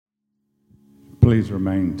Please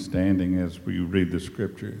remain standing as we read the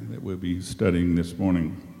scripture that we'll be studying this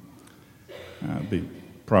morning. The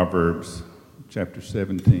Proverbs chapter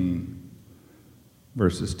 17,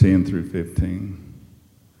 verses 10 through 15.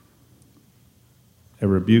 A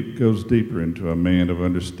rebuke goes deeper into a man of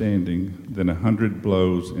understanding than 100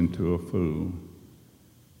 blows into a fool.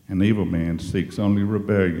 An evil man seeks only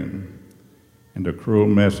rebellion, and a cruel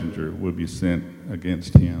messenger will be sent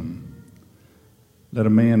against him. Let a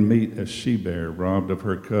man meet a she-bear robbed of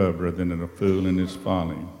her cub rather than a fool in his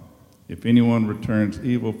folly. If anyone returns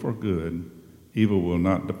evil for good, evil will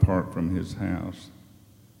not depart from his house.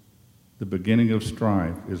 The beginning of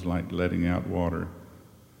strife is like letting out water.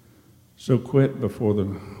 So quit before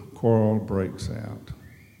the quarrel breaks out.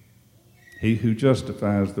 He who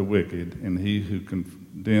justifies the wicked and he who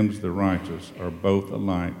condemns the righteous are both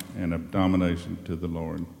alike an abomination to the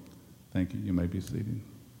Lord. Thank you. You may be seated.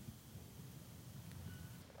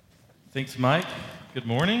 Thanks, Mike. Good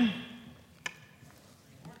morning.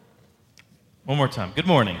 One more time. Good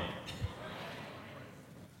morning.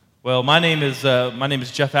 Well, my name is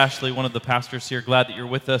Jeff Ashley, one of the pastors here. Glad that you're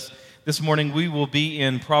with us this morning. We will be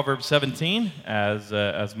in Proverbs 17,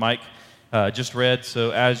 as Mike just read.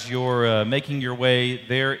 So, as you're making your way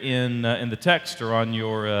there in the text or on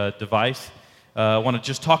your device, I want to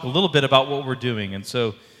just talk a little bit about what we're doing. And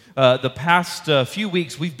so, the past few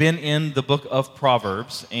weeks, we've been in the book of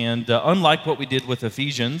Proverbs, and unlike what we did with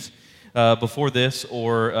Ephesians before this,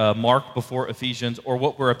 or Mark before Ephesians, or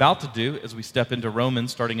what we're about to do as we step into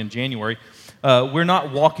Romans starting in January, we're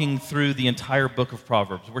not walking through the entire book of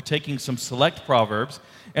Proverbs. We're taking some select Proverbs,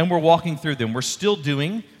 and we're walking through them. We're still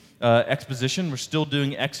doing exposition. We're still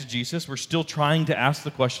doing exegesis. We're still trying to ask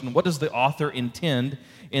the question, what does the author intend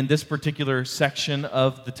in this particular section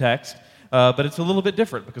of the text? But it's a little bit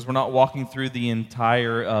different because we're not walking through the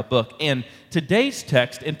entire book. And today's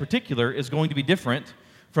text in particular is going to be different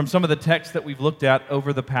from some of the texts that we've looked at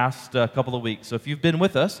over the past couple of weeks. So if you've been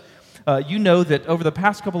with us, you know that over the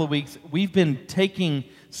past couple of weeks, we've been taking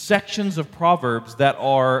sections of Proverbs that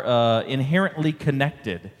are inherently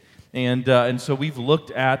connected. And so we've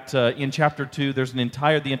looked at, in chapter 2,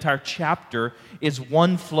 the entire chapter is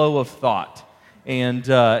one flow of thought. And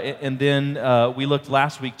then we looked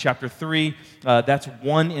last week, chapter 3, that's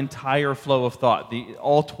one entire flow of thought.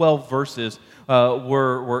 All 12 verses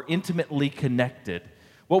were intimately connected.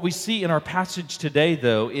 What we see in our passage today,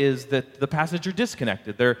 though, is that the passages are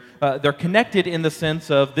disconnected. They're connected in the sense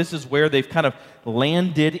of this is where they've kind of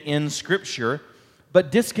landed in Scripture, but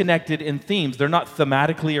disconnected in themes. They're not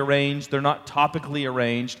thematically arranged. They're not topically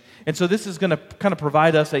arranged. And so this is going to kind of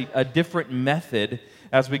provide us a different method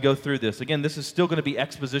as we go through this. Again, this is still going to be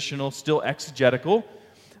expositional, still exegetical,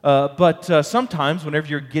 but sometimes whenever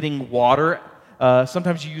you're getting water,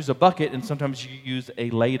 sometimes you use a bucket and sometimes you use a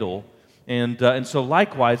ladle. And so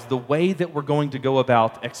likewise, the way that we're going to go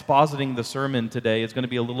about expositing the sermon today is going to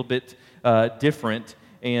be a little bit different.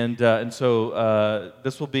 And so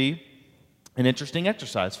this will be an interesting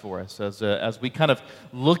exercise for us as we kind of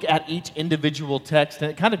look at each individual text,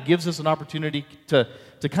 and it kind of gives us an opportunity to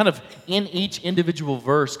kind of, in each individual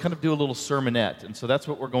verse, kind of do a little sermonette. And so that's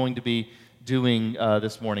what we're going to be doing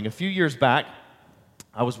this morning. A few years back,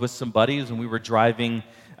 I was with some buddies, and we were driving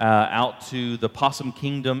out to the Possum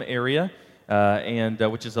Kingdom area,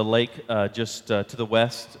 which is a lake just to the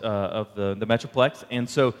west of the Metroplex. And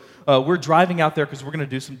so we're driving out there because we're going to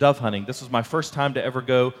do some dove hunting. This was my first time to ever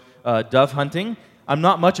go dove hunting. I'm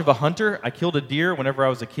not much of a hunter. I killed a deer whenever I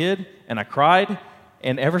was a kid, and I cried.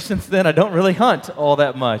 And ever since then, I don't really hunt all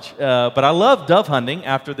that much. But I love dove hunting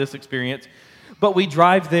after this experience. But we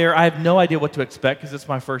drive there. I have no idea what to expect because it's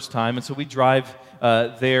my first time. And so we drive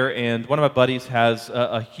there, and one of my buddies has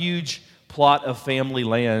a huge plot of family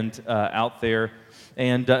land out there.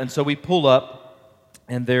 And so we pull up,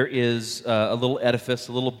 and there is a little edifice,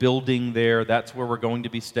 a little building there. That's where we're going to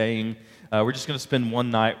be staying. We're just going to spend one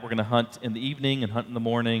night. We're going to hunt in the evening and hunt in the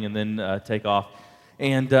morning and then take off.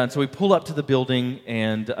 And so we pull up to the building,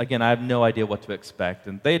 and again, I have no idea what to expect.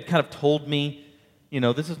 And they had kind of told me,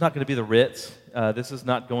 this is not going to be the Ritz. This is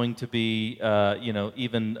not going to be,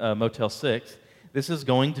 even Motel 6. This is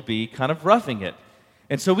going to be kind of roughing it.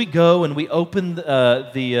 And so we go and we open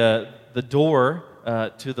the door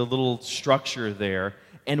to the little structure there,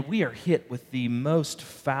 and we are hit with the most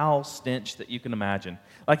foul stench that you can imagine.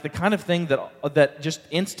 Like the kind of thing that just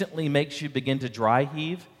instantly makes you begin to dry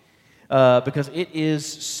heave because it is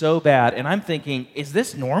so bad. And I'm thinking, is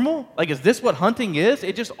this normal? Like, is this what hunting is?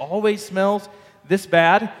 It just always smells this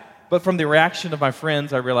bad? But from the reaction of my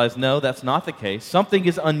friends, I realized, no, that's not the case. Something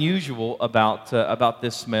is unusual about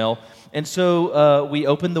this smell. And so we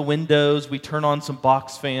open the windows, we turn on some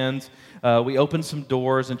box fans, we open some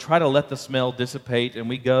doors and try to let the smell dissipate. And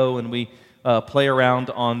we go and we play around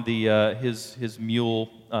on his mule,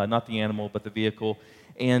 not the animal, but the vehicle.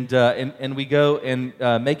 And we go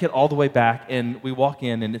and make it all the way back, and we walk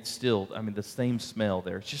in, and it's still, the same smell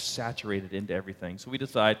there. It's just saturated into everything. So we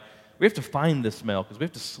decide we have to find this smell because we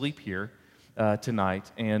have to sleep here tonight.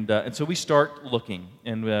 And so we start looking,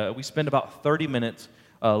 and we spend about 30 minutes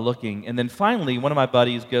looking. And then finally, one of my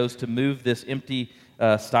buddies goes to move this empty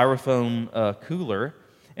styrofoam cooler,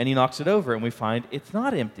 and he knocks it over, and we find it's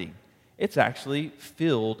not empty. It's actually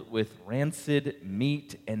filled with rancid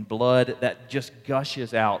meat and blood that just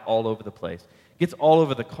gushes out all over the place. Gets all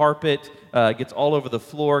over the carpet, gets all over the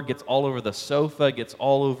floor, gets all over the sofa, gets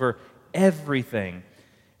all over everything.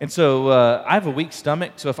 And so I have a weak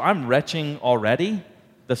stomach, so if I'm retching already,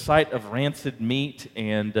 the sight of rancid meat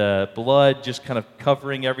and blood just kind of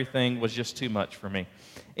covering everything was just too much for me.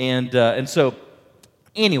 And so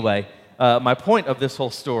anyway, my point of this whole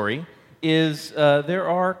story is there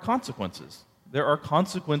are consequences. There are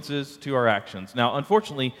consequences to our actions. Now,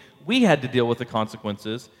 unfortunately, we had to deal with the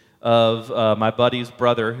consequences of my buddy's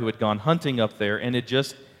brother who had gone hunting up there and had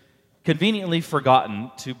just conveniently forgotten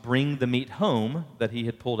to bring the meat home that he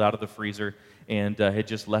had pulled out of the freezer and had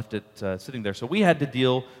just left it sitting there. So we had to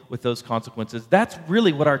deal with those consequences. That's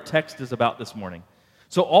really what our text is about this morning.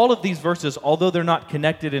 So all of these verses, although they're not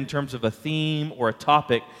connected in terms of a theme or a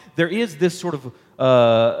topic, there is this sort of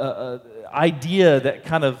idea that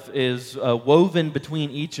kind of is woven between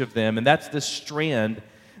each of them, and that's this strand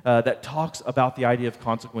that talks about the idea of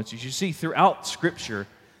consequences. You see, throughout Scripture,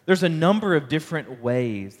 there's a number of different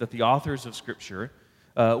ways that the authors of Scripture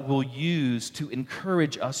will use to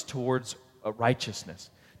encourage us towards righteousness,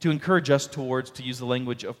 to encourage us towards, to use the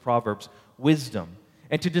language of Proverbs, wisdom,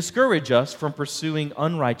 and to discourage us from pursuing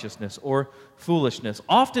unrighteousness or foolishness.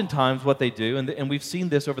 Oftentimes what they do, and we've seen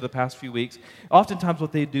this over the past few weeks, oftentimes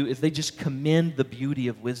what they do is they just commend the beauty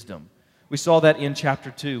of wisdom. We saw that in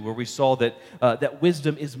chapter 2, where we saw that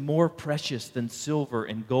wisdom is more precious than silver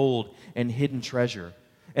and gold and hidden treasure.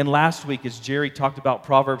 And last week, as Jerry talked about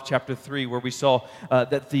Proverbs chapter 3, where we saw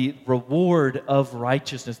that the reward of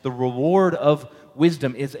righteousness, the reward of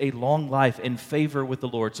wisdom is a long life and favor with the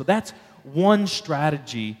Lord. So that's one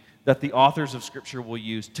strategy that the authors of Scripture will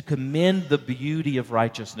use to commend the beauty of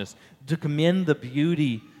righteousness, to commend the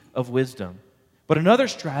beauty of wisdom. But another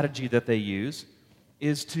strategy that they use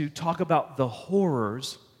is to talk about the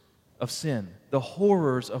horrors of sin, the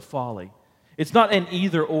horrors of folly. It's not an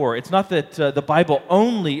either or. It's not that the Bible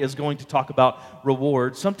only is going to talk about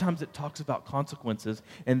rewards. Sometimes it talks about consequences,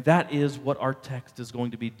 and that is what our text is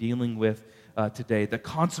going to be dealing with today. The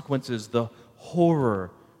consequences, the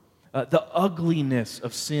horror, the ugliness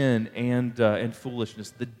of sin and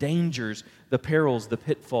foolishness, the dangers, the perils, the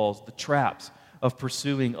pitfalls, the traps of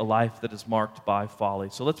pursuing a life that is marked by folly.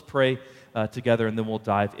 So let's pray together, and then we'll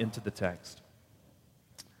dive into the text.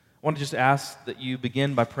 I want to just ask that you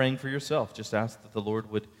begin by praying for yourself. Just ask that the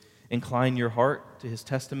Lord would incline your heart to His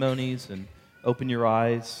testimonies and open your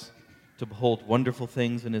eyes to behold wonderful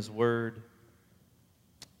things in His Word,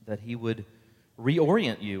 that He would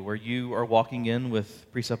reorient you where you are walking in with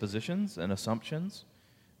presuppositions and assumptions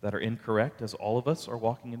that are incorrect, as all of us are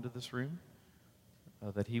walking into this room,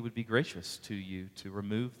 that He would be gracious to you to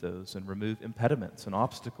remove those and remove impediments and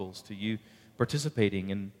obstacles to you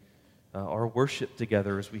participating in our worship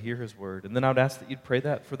together as we hear His Word. And then I would ask that you'd pray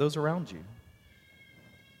that for those around you,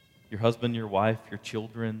 your husband, your wife, your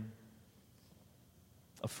children,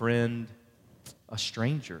 a friend, a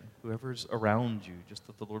stranger, whoever's around you, just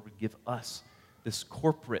that the Lord would give us this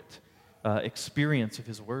corporate experience of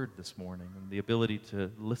His Word this morning and the ability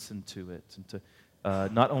to listen to it and to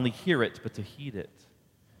not only hear it, but to heed it.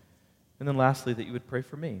 And then lastly, that you would pray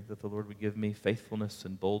for me, that the Lord would give me faithfulness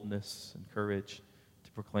and boldness and courage to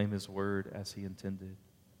proclaim His Word as He intended.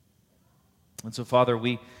 And so, Father,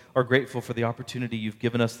 we are grateful for the opportunity You've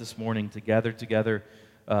given us this morning to gather together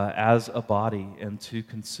as a body and to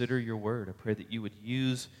consider Your Word. I pray that You would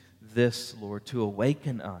use this, Lord, to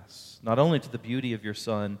awaken us, not only to the beauty of Your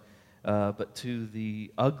Son, but to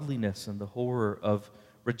the ugliness and the horror of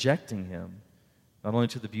rejecting Him, not only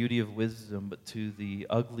to the beauty of wisdom, but to the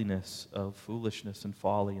ugliness of foolishness and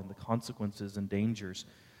folly and the consequences and dangers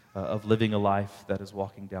of living a life that is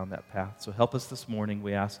walking down that path. So help us this morning,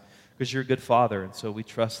 we ask, because You're a good Father, and so we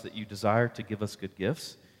trust that You desire to give us good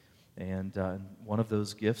gifts, and one of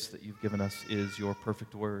those gifts that You've given us is Your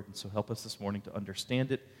perfect Word. And so help us this morning to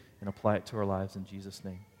understand it and apply it to our lives in Jesus'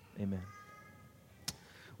 name. Amen.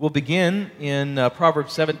 We'll begin in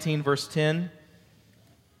Proverbs 17, verse 10,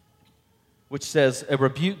 which says, "A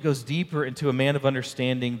rebuke goes deeper into a man of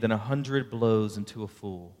understanding than 100 blows into a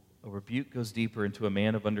fool." A rebuke goes deeper into a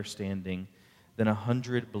man of understanding than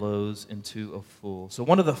 100 blows into a fool. So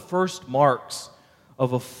one of the first marks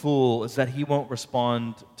of a fool is that he won't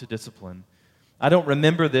respond to discipline. I don't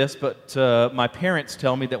remember this, but my parents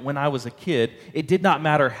tell me that when I was a kid, it did not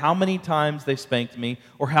matter how many times they spanked me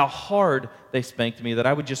or how hard they spanked me, that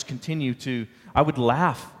I would just I would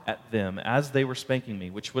laugh at them as they were spanking me,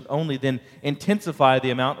 which would only then intensify the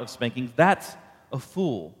amount of spankings. That's a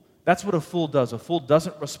fool. That's what a fool does. A fool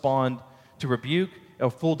doesn't respond to rebuke. A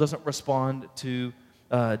fool doesn't respond to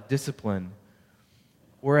discipline.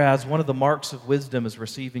 Whereas one of the marks of wisdom is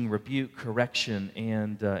receiving rebuke, correction,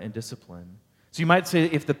 and discipline. So you might say,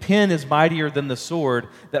 if the pen is mightier than the sword,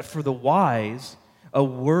 that for the wise, a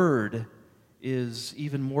word is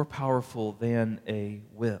even more powerful than a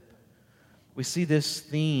whip. We see this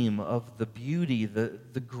theme of the beauty,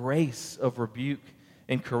 the grace of rebuke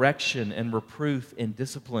and correction and reproof and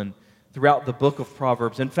discipline throughout the book of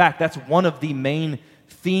Proverbs. In fact, that's one of the main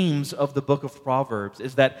themes of the book of Proverbs,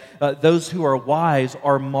 is that those who are wise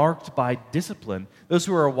are marked by discipline. Those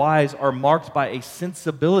who are wise are marked by a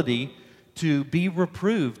sensibility to be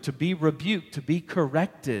reproved, to be rebuked, to be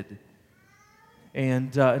corrected.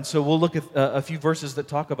 And so we'll look at a few verses that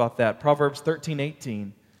talk about that. Proverbs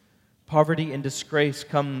 13:18. "Poverty and disgrace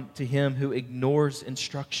come to him who ignores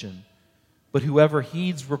instruction, but whoever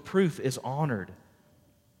heeds reproof is honored."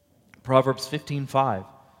 Proverbs 15:5.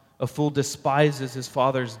 "A fool despises his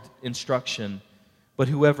father's instruction, but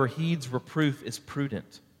whoever heeds reproof is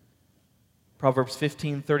prudent." Proverbs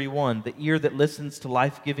 15:31, "The ear that listens to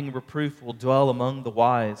life-giving reproof will dwell among the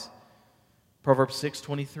wise." Proverbs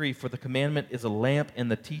 6:23, "For the commandment is a lamp,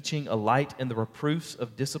 and the teaching a light, and the reproofs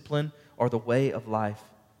of discipline are the way of life."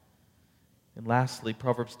 And lastly,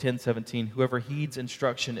 Proverbs 10:17, "Whoever heeds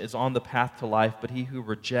instruction is on the path to life, but he who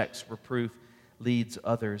rejects reproof leads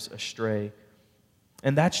others astray."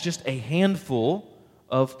 And that's just a handful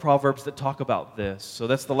of Proverbs that talk about this. So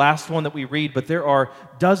that's the last one that we read, but there are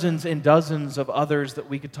dozens and dozens of others that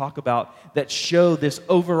we could talk about that show this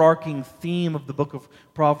overarching theme of the book of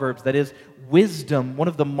Proverbs, that is wisdom. One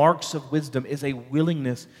of the marks of wisdom is a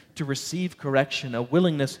willingness to receive correction, a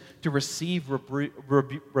willingness to receive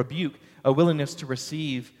rebuke, a willingness to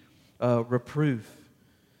receive reproof.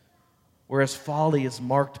 Whereas folly is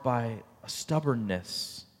marked by a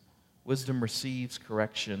stubbornness, wisdom receives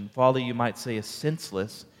correction. Folly, you might say, is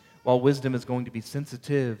senseless, while wisdom is going to be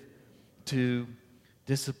sensitive to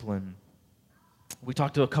discipline. We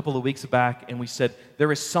talked a couple of weeks back, and we said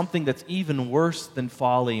there is something that's even worse than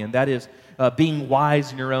folly, and that is being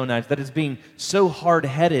wise in your own eyes. That is being so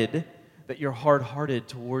hard-headed that you're hard-hearted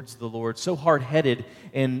towards the Lord, so hard-headed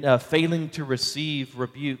and failing to receive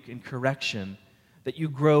rebuke and correction that you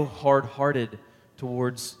grow hard-hearted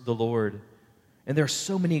towards the Lord. And there are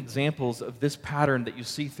so many examples of this pattern that you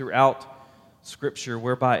see throughout Scripture,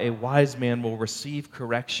 whereby a wise man will receive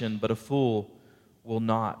correction, but a fool will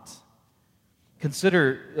not.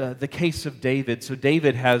 Consider the case of David. So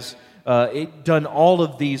David has done all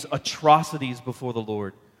of these atrocities before the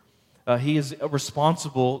Lord. He is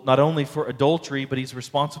responsible not only for adultery, but he's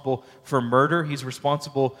responsible for murder. He's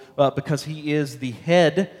responsible because he is the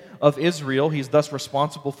head of Israel. He's thus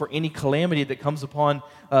responsible for any calamity that comes upon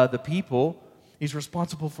the people. He's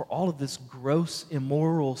responsible for all of this gross,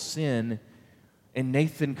 immoral sin. And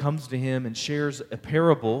Nathan comes to him and shares a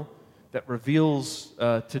parable that reveals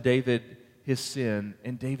to David his sin,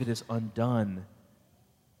 and David is undone.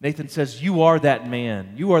 Nathan says, "You are that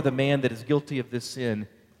man. You are the man that is guilty of this sin."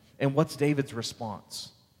 And what's David's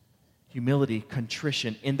response? Humility,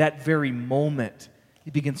 contrition. In that very moment, he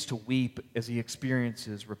begins to weep as he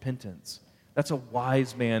experiences repentance. That's a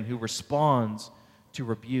wise man who responds to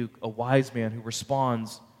rebuke, a wise man who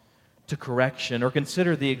responds to correction. Or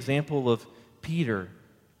consider the example of Peter.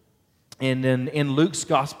 And in Luke's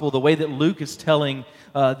gospel, the way that Luke is telling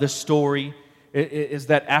the story is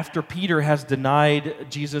that after Peter has denied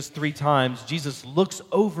Jesus 3 times, Jesus looks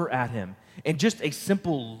over at him. And just a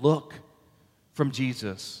simple look from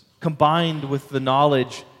Jesus, combined with the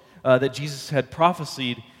knowledge that Jesus had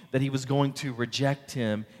prophesied that he was going to reject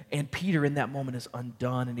him. And Peter in that moment is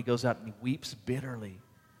undone, and he goes out and he weeps bitterly.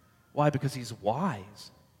 Why? Because he's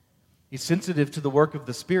wise. He's sensitive to the work of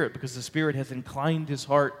the Spirit, because the Spirit has inclined his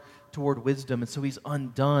heart toward wisdom, and so he's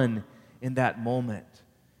undone in that moment.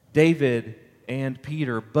 David and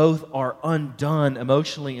Peter both are undone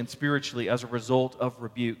emotionally and spiritually as a result of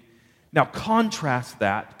rebuke. Now contrast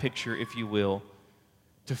that picture, if you will,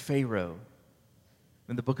 to Pharaoh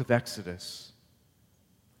in the book of Exodus.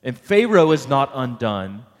 And Pharaoh is not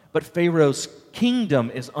undone, but Pharaoh's kingdom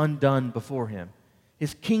is undone before him.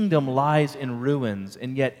 His kingdom lies in ruins,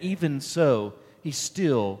 and yet even so, he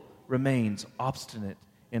still remains obstinate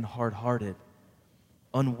and hard-hearted,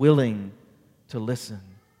 unwilling to listen.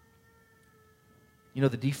 You know,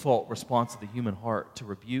 the default response of the human heart to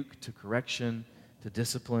rebuke, to correction, to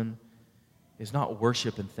discipline is not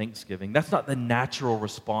worship and thanksgiving. That's not the natural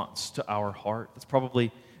response to our heart. That's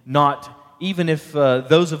probably not, even if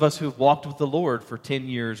those of us who have walked with the Lord for 10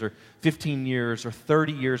 years or 15 years or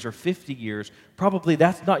 30 years or 50 years, probably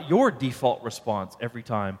that's not your default response every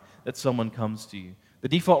time that someone comes to you. The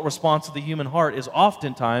default response of the human heart is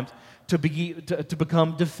oftentimes to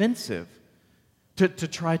become defensive, to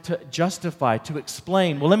try to justify, to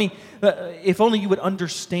explain. Well, if only you would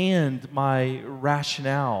understand my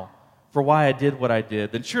rationale for why I did what I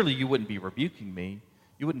did, then surely you wouldn't be rebuking me.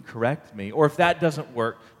 You wouldn't correct me. Or if that doesn't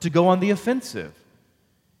work, to go on the offensive.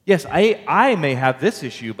 Yes, I may have this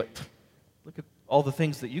issue, but look at all the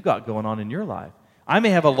things that you got going on in your life. I may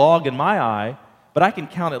have a log in my eye, but I can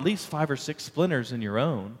count at least 5 or 6 splinters in your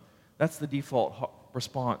own. That's the default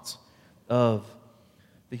response of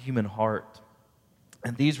the human heart.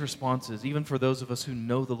 And these responses, even for those of us who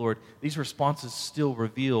know the Lord, these responses still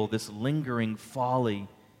reveal this lingering folly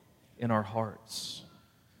in our hearts.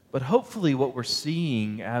 But hopefully what we're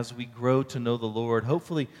seeing as we grow to know the Lord,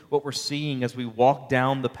 hopefully what we're seeing as we walk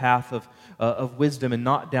down the path of wisdom and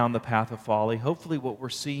not down the path of folly, hopefully what we're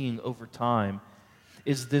seeing over time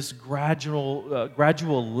is this gradual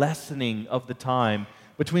lessening of the time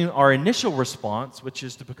between our initial response, which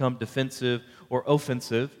is to become defensive or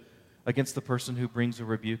offensive against the person who brings a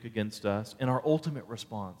rebuke against us, and our ultimate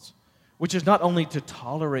response, which is not only to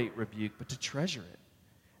tolerate rebuke, but to treasure it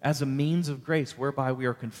as a means of grace whereby we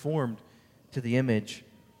are conformed to the image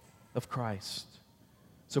of Christ.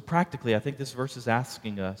 So practically, I think this verse is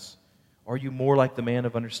asking us, are you more like the man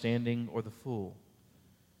of understanding or the fool?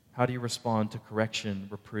 How do you respond to correction,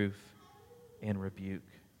 reproof, and rebuke?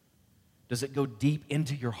 Does it go deep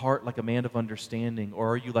into your heart like a man of understanding,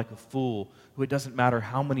 or are you like a fool who it doesn't matter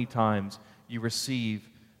how many times you receive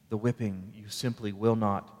the whipping, you simply will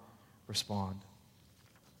not respond?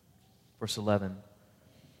 Verse 11.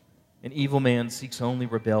 An evil man seeks only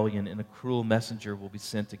rebellion, and a cruel messenger will be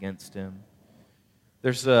sent against him.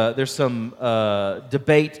 There's some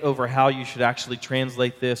debate over how you should actually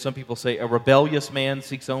translate this. Some people say a rebellious man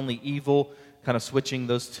seeks only evil, kind of switching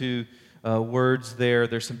those two words there.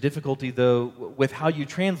 There's some difficulty, though, with how you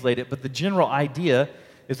translate it, but the general idea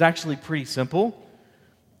is actually pretty simple.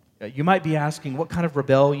 You might be asking, what kind of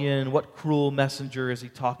rebellion, what cruel messenger is he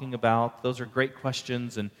talking about? Those are great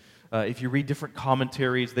questions, and if you read different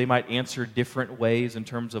commentaries, they might answer different ways in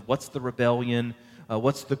terms of what's the rebellion,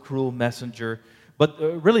 what's the cruel messenger. But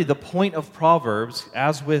really the point of Proverbs,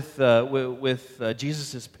 as with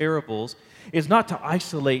Jesus' parables, is not to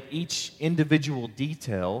isolate each individual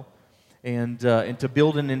detail and to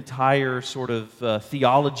build an entire sort of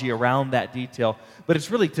theology around that detail, but it's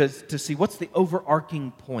really to see what's the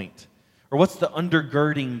overarching point, or what's the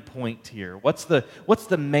undergirding point here? What's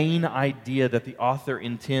the main idea that the author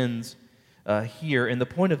intends here? And the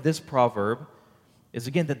point of this proverb is,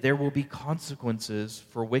 again, that there will be consequences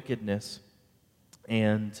for wickedness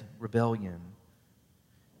and rebellion.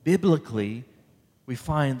 Biblically, we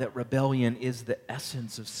find that rebellion is the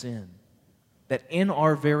essence of sin. That in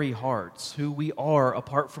our very hearts, who we are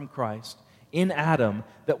apart from Christ, in Adam,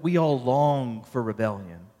 that we all long for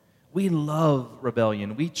rebellion. We love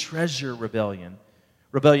rebellion. We treasure rebellion.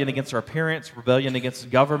 Rebellion against our parents, rebellion against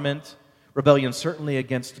government, rebellion certainly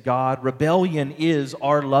against God. Rebellion is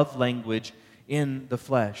our love language in the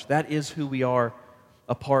flesh. That is who we are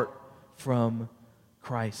apart from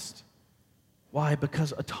Christ. Why?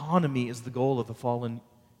 Because autonomy is the goal of the fallen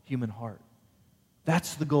human heart.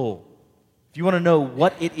 That's the goal. If you want to know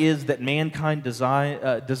what it is that mankind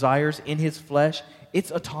desires in his flesh,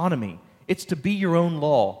 it's autonomy. It's to be your own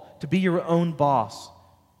law, to be your own boss,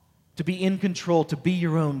 to be in control, to be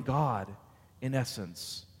your own God, in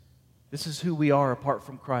essence. This is who we are apart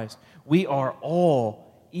from Christ. We are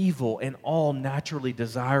all evil and all naturally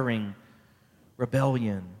desiring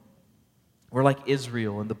rebellion. We're like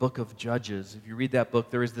Israel in the book of Judges. If you read that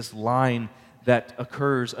book, there is this line that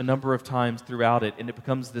occurs a number of times throughout it, and it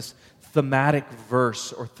becomes this thematic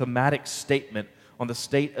verse or thematic statement on the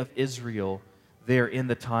state of Israel there in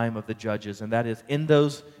the time of the Judges. And that is, in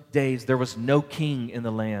those days there was no king in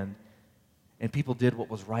the land, and people did what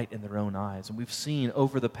was right in their own eyes. And we've seen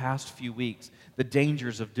over the past few weeks the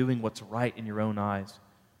dangers of doing what's right in your own eyes.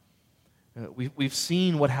 We've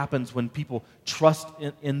seen what happens when people trust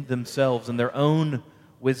in themselves and their own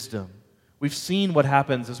wisdom, We've seen what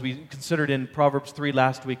happens as we considered in Proverbs 3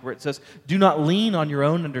 last week, where it says, do not lean on your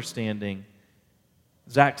own understanding.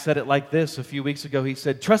 Zach said it like this a few weeks ago. He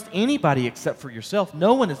said, trust anybody except for yourself.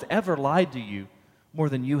 No one has ever lied to you more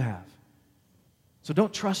than you have. So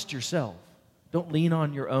don't trust yourself. Don't lean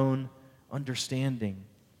on your own understanding.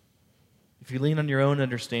 If you lean on your own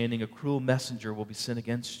understanding, a cruel messenger will be sent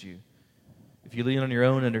against you. If you lean on your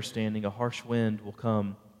own understanding, a harsh wind will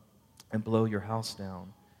come and blow your house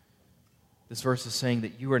down. This verse is saying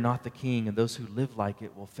that you are not the king, and those who live like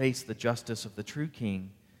it will face the justice of the true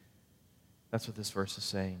king. That's what this verse is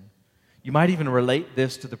saying. You might even relate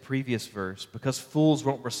this to the previous verse. Because fools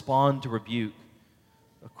won't respond to rebuke,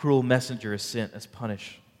 a cruel messenger is sent as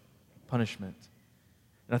punishment.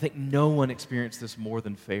 And I think no one experienced this more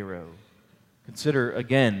than Pharaoh. Consider,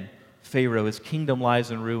 again, Pharaoh. His kingdom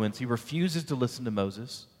lies in ruins. He refuses to listen to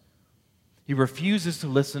Moses. He refuses to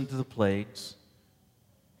listen to the plagues.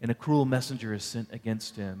 And a cruel messenger is sent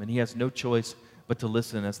against him. And he has no choice but to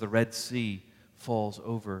listen as the Red Sea falls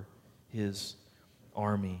over his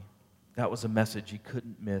army. That was a message he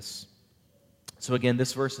couldn't miss. So again,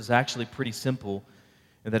 this verse is actually pretty simple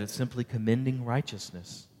in that it's simply commending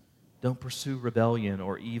righteousness. Don't pursue rebellion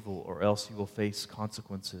or evil, or else you will face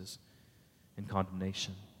consequences and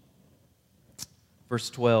condemnation. Verse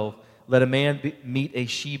 12, let a man meet a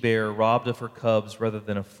she-bear robbed of her cubs rather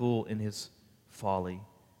than a fool in his folly.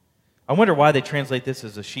 I wonder why they translate this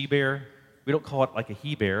as a she-bear. We don't call it like a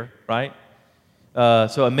he-bear, right?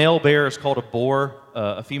 So a male bear is called a boar,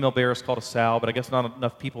 a female bear is called a sow, but I guess not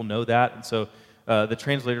enough people know that, and so the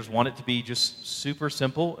translators want it to be just super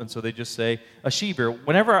simple, and so they just say a she-bear.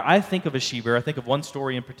 Whenever I think of a she-bear, I think of one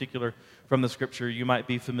story in particular from the Scripture. You might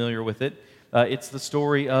be familiar with it. It's the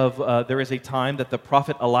story of there is a time that the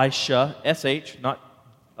prophet Elisha, S-H, not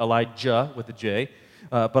Elijah with a J,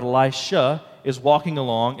 but Elisha is walking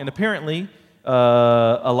along, and apparently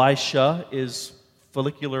Elisha is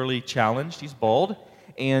follicularly challenged. He's bald.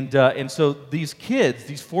 And so these kids,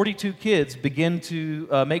 these 42 kids, begin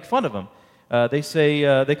to make fun of him.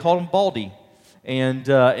 They call him Baldy.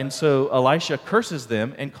 And so Elisha curses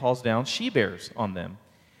them and calls down she-bears on them.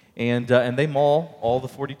 And they maul all the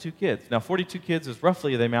 42 kids. Now, 42 kids is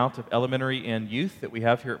roughly the amount of elementary and youth that we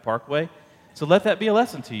have here at Parkway. So let that be a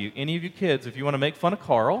lesson to you. Any of you kids, if you want to make fun of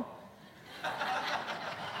Carl,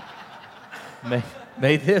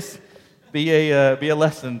 may this be a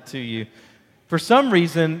lesson to you. For some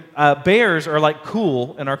reason, bears are like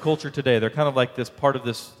cool in our culture today. They're kind of like this part of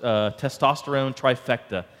this testosterone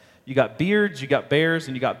trifecta. You got beards, you got bears,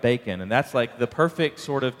 and you got bacon. And that's like the perfect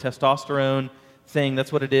sort of testosterone thing.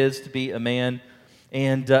 That's what it is to be a man.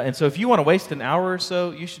 And so if you want to waste an hour or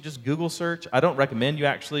so, you should just Google search. I don't recommend you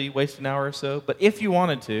actually waste an hour or so. But if you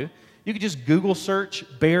wanted to, you could just Google search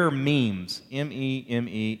bear memes.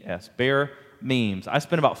 M-E-M-E-S. Bear memes. I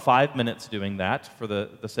spent about 5 minutes doing that for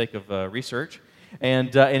the sake of research.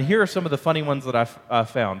 And here are some of the funny ones that I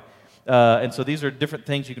found. And so these are different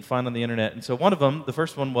things you can find on the internet. And so one of them, the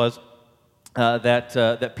first one was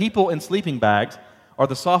that people in sleeping bags are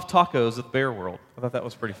the soft tacos of the bear world. I thought that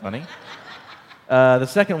was pretty funny. The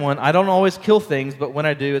second one, I don't always kill things, but when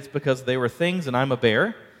I do, it's because they were things and I'm a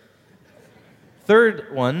bear.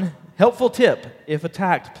 Third one, helpful tip, if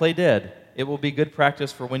attacked, play dead. It will be good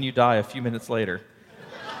practice for when you die a few minutes later.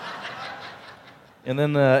 And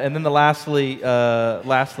then lastly,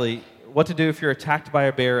 what to do if you're attacked by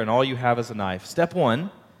a bear and all you have is a knife. Step 1,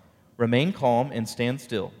 remain calm and stand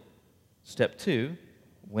still. Step 2,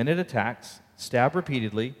 when it attacks, stab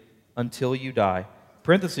repeatedly until you die.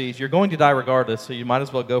 Parentheses, you're going to die regardless, so you might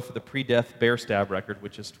as well go for the pre-death bear stab record,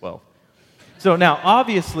 which is 12. So now,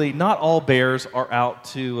 obviously, not all bears are out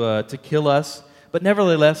to kill us, but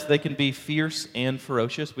nevertheless, they can be fierce and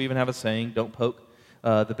ferocious. We even have a saying, don't poke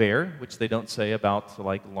the bear, which they don't say about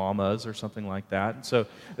like llamas or something like that. And so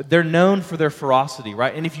they're known for their ferocity,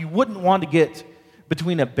 right? And if you wouldn't want to get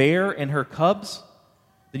between a bear and her cubs,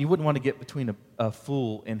 then you wouldn't want to get between a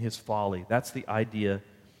fool and his folly. That's the idea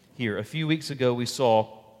here. A few weeks ago, we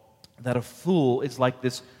saw that a fool is like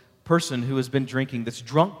this person who has been drinking, this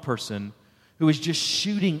drunk person who is just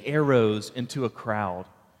shooting arrows into a crowd.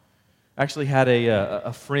 I actually had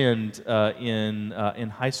a friend in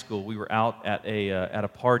high school. We were out at a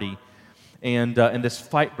party, and this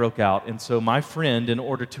fight broke out. And so my friend, in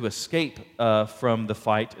order to escape from the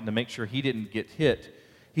fight and to make sure he didn't get hit,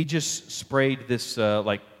 he just sprayed this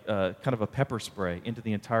kind of a pepper spray into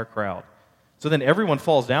the entire crowd. So then everyone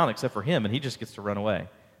falls down except for him, and he just gets to run away.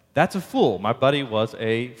 That's a fool. My buddy was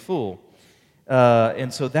a fool.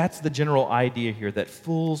 And so that's the general idea here, that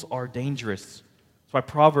fools are dangerous. That's why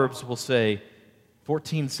Proverbs will say,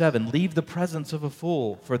 14:7, leave the presence of a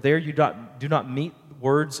fool, for there you do not meet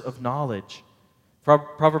words of knowledge.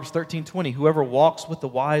 Proverbs 13:20, whoever walks with the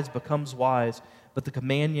wise becomes wise, but the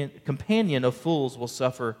companion of fools will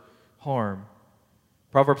suffer harm.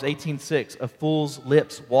 Proverbs 18:6, a fool's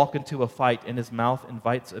lips walk into a fight, and his mouth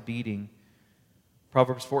invites a beating.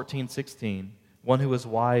 Proverbs 14:16, one who is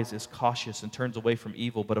wise is cautious and turns away from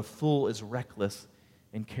evil, but a fool is reckless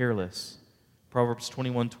and careless. Proverbs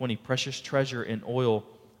 21:20, precious treasure and oil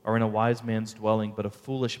are in a wise man's dwelling, but a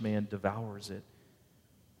foolish man devours it.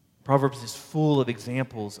 Proverbs is full of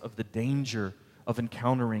examples of the danger of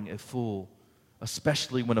encountering a fool,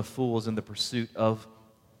 especially when a fool is in the pursuit of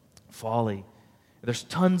folly. There's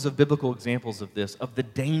tons of biblical examples of this, of the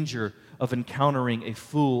danger of encountering a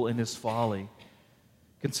fool in his folly.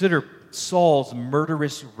 Consider Saul's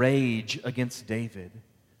murderous rage against David.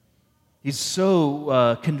 He's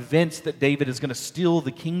so convinced that David is going to steal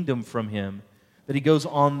the kingdom from him that he goes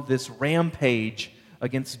on this rampage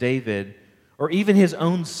against David. Or even his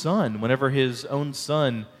own son, whenever his own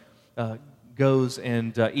son goes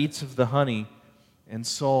and eats of the honey, and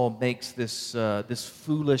Saul makes this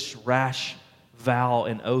foolish, rash vow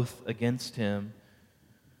and oath against him.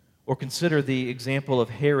 Or consider the example of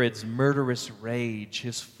Herod's murderous rage,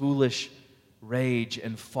 his foolish rage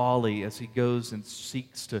and folly as he goes and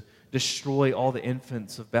seeks to destroy all the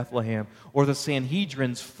infants of Bethlehem. Or the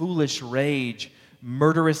Sanhedrin's foolish rage,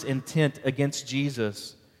 murderous intent against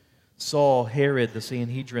Jesus. Saul, Herod, the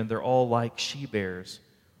Sanhedrin, they're all like she-bears.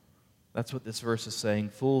 That's what this verse is saying.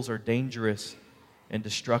 Fools are dangerous and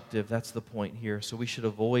destructive. That's the point here. So we should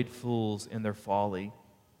avoid fools in their folly.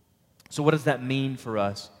 So what does that mean for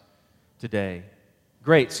us today?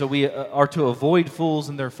 Great. So we are to avoid fools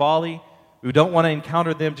in their folly. We don't want to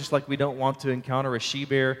encounter them just like we don't want to encounter a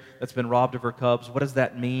she-bear that's been robbed of her cubs. What does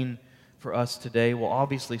that mean for us today? Well,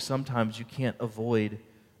 obviously, sometimes you can't avoid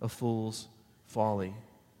a fool's folly.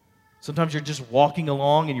 Sometimes you're just walking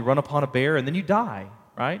along and you run upon a bear and then you die,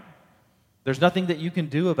 right? There's nothing that you can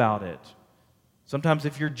do about it. Sometimes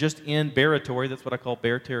if you're just in bearatory, that's what I call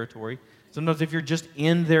bear territory, sometimes if you're just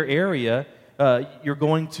in their area, you're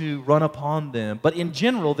going to run upon them. But in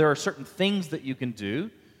general, there are certain things that you can do.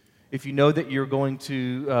 If you know that you're going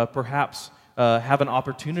to perhaps have an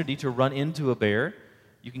opportunity to run into a bear,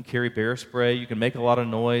 you can carry bear spray. You can make a lot of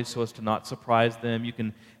noise so as to not surprise them. You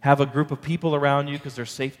can have a group of people around you because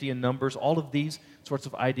there's safety in numbers. All of these sorts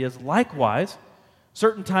of ideas. Likewise,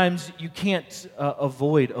 certain times you can't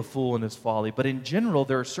avoid a fool in his folly. But in general,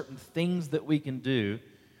 there are certain things that we can do,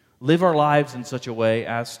 live our lives in such a way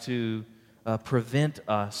as to prevent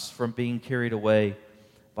us from being carried away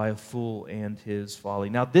by a fool and his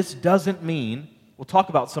folly. Now, this doesn't mean, we'll talk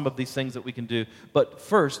about some of these things that we can do, but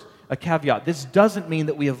first, a caveat. This doesn't mean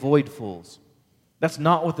that we avoid fools. That's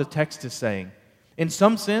not what the text is saying. In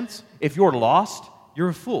some sense, if you're lost, you're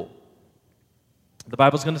a fool. The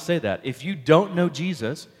Bible's going to say that. If you don't know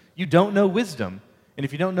Jesus, you don't know wisdom. And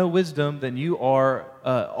if you don't know wisdom, then you are,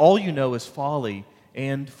 all you know is folly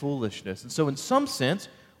and foolishness. And so in some sense,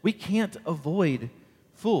 we can't avoid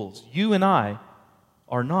fools. You and I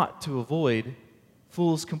are not to avoid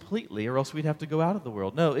fools completely, or else we'd have to go out of the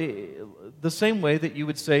world. No, the same way that you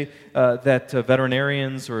would say that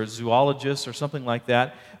veterinarians or zoologists or something like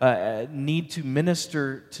that need to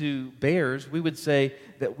minister to bears, we would say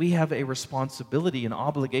that we have a responsibility, an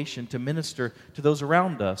obligation to minister to those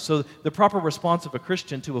around us. So the proper response of a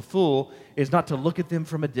Christian to a fool is not to look at them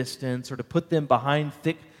from a distance or to put them behind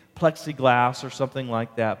thick plexiglass or something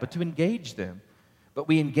like that, but to engage them. But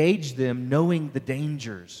we engage them knowing the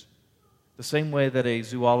dangers. The same way that a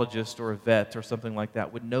zoologist or a vet or something like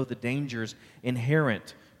that would know the dangers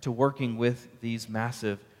inherent to working with these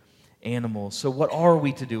massive animals. So what are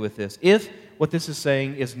we to do with this? If what this is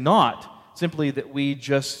saying is not simply that we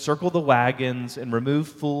just circle the wagons and remove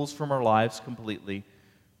fools from our lives completely,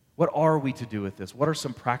 what are we to do with this? What are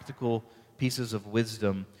some practical pieces of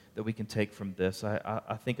wisdom that we can take from this?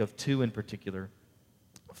 I think of two in particular.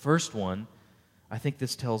 First one, I think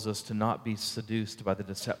this tells us to not be seduced by the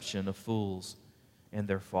deception of fools and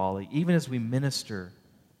their folly. Even as we minister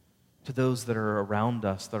to those that are around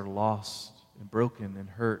us that are lost and broken and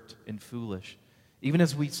hurt and foolish, even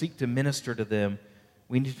as we seek to minister to them,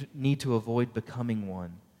 we need to avoid becoming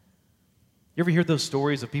one. You ever hear those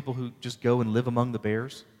stories of people who just go and live among the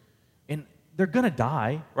bears? And they're going to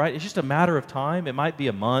die, right? It's just a matter of time. It might be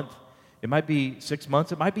a month. It might be 6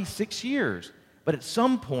 months. It might be 6 years. But at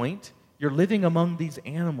some point, you're living among these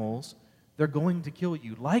animals, they're going to kill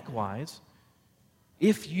you. Likewise,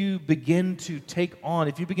 if you begin to take on,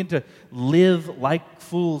 if you begin to live like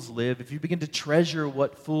fools live, if you begin to treasure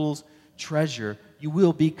what fools treasure, you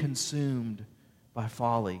will be consumed by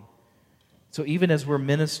folly. So even as we're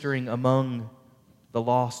ministering among the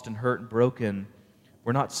lost and hurt and broken,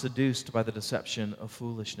 we're not seduced by the deception of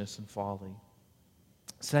foolishness and folly.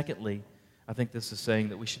 Secondly, I think this is saying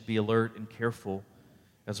that we should be alert and careful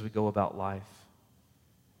as we go about life.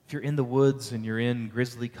 If you're in the woods and you're in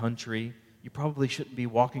grizzly country, you probably shouldn't be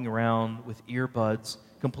walking around with earbuds,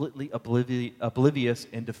 completely oblivious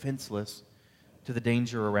and defenseless to the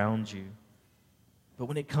danger around you. But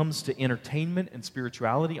when it comes to entertainment and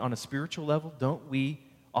spirituality on a spiritual level, don't we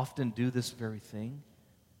often do this very thing?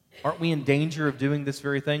 Aren't we in danger of doing this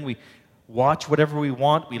very thing? We watch whatever we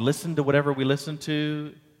want. We listen to whatever we listen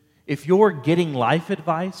to. If you're getting life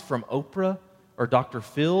advice from Oprah or Dr.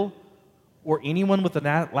 Phil or anyone with the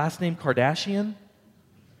last name Kardashian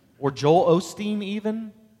or Joel Osteen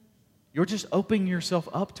even, you're just opening yourself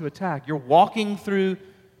up to attack. You're walking through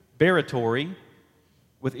Baratory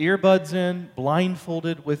with earbuds in,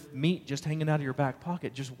 blindfolded, with meat just hanging out of your back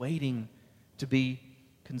pocket, just waiting to be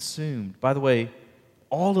consumed. By the way,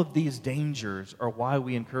 all of these dangers are why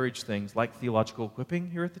we encourage things like theological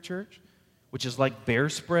equipping here at the church, which is like bear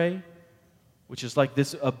spray, which is like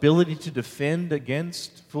this ability to defend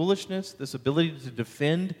against foolishness, this ability to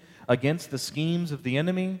defend against the schemes of the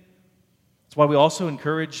enemy. That's why we also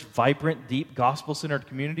encourage vibrant, deep, gospel-centered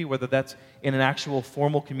community, whether that's in an actual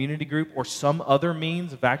formal community group or some other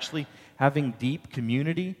means of actually having deep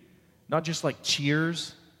community, not just like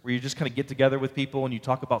cheers, where you just kind of get together with people and you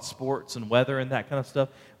talk about sports and weather and that kind of stuff,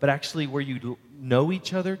 but actually where you know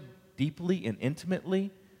each other deeply and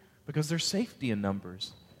intimately, because there's safety in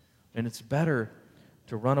numbers. And it's better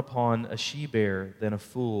to run upon a she-bear than a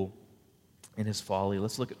fool in his folly.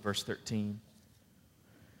 Let's look at verse 13.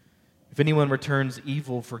 If anyone returns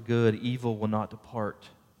evil for good, evil will not depart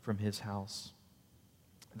from his house.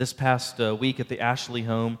 This past week at the Ashley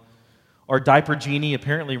home, our diaper genie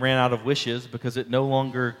apparently ran out of wishes because it no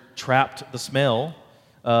longer trapped the smell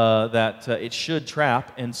that it should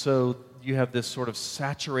trap. And so you have this sort of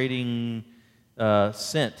saturating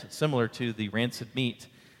scent, similar to the rancid meat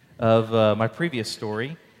of my previous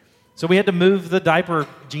story. So we had to move the diaper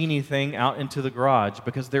genie thing out into the garage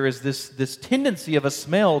because there is this tendency of a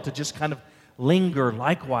smell to just kind of linger.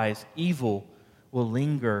 Likewise, evil will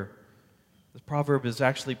linger. The proverb is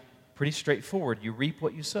actually pretty straightforward. You reap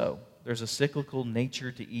what you sow. There's a cyclical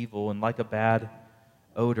nature to evil, and like a bad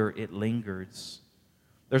odor, it lingers.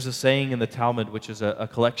 There's a saying in the Talmud, which is a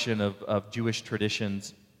collection of Jewish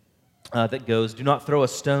traditions, that goes, "Do not throw a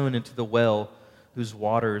stone into the well whose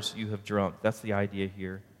waters you have drunk." That's the idea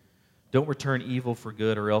here. Don't return evil for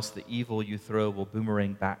good, or else the evil you throw will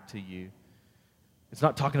boomerang back to you. It's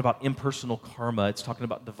not talking about impersonal karma. It's talking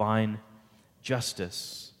about divine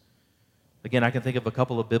justice. Again, I can think of a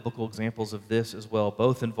couple of biblical examples of this as well,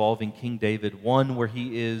 both involving King David, one where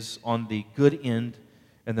he is on the good end,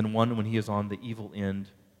 and then one when he is on the evil end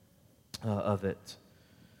of it.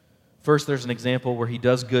 First, there's an example where he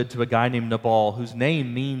does good to a guy named Nabal, whose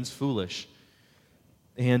name means foolish.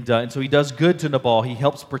 And so he does good to Nabal. He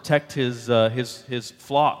helps protect his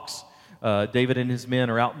flocks. David and his men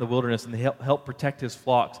are out in the wilderness, and they help protect his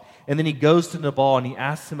flocks. And then he goes to Nabal, and he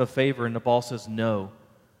asks him a favor, and Nabal says no,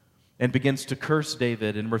 and begins to curse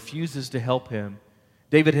David and refuses to help him.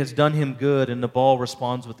 David has done him good, and Nabal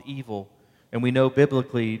responds with evil. And we know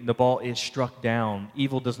biblically, Nabal is struck down.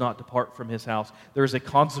 Evil does not depart from his house. There is a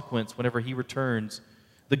consequence whenever he returns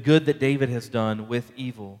the good that David has done with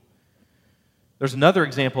evil. There's another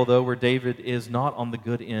example, though, where David is not on the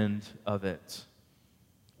good end of it.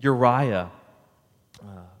 Uriah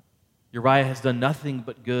has done nothing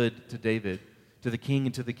but good to David, to the king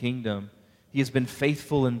and to the kingdom. He has been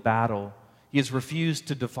faithful in battle. He has refused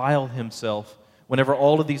to defile himself. Whenever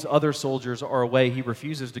all of these other soldiers are away, he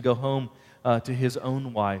refuses to go home to his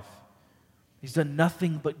own wife. He's done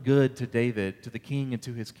nothing but good to David, to the king and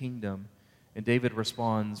to his kingdom. And David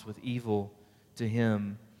responds with evil to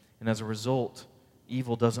him. And as a result,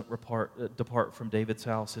 evil doesn't depart from David's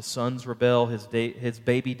house. His sons rebel, his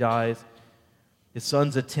baby dies, his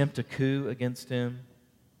sons attempt a coup against him.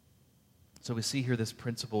 So we see here this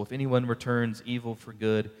principle: if anyone returns evil for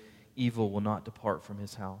good, evil will not depart from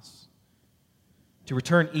his house. To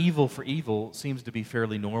return evil for evil seems to be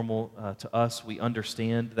fairly normal to us. We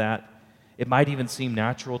understand that. It might even seem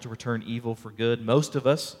natural to return evil for good. Most of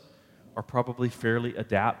us are probably fairly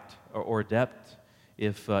adept.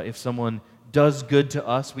 If someone does good to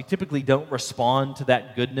us, we typically don't respond to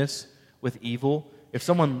that goodness with evil. If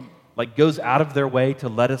someone goes out of their way to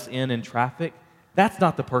let us in traffic, that's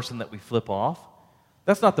not the person that we flip off.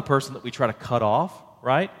 That's not the person that we try to cut off,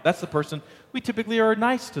 right? That's the person, we typically are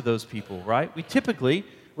nice to those people, right? We typically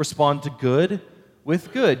respond to good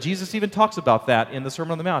with good. Jesus even talks about that in the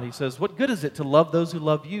Sermon on the Mount. He says, what good is it to love those who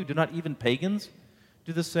love you? Do not even pagans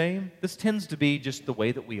do the same? This tends to be just the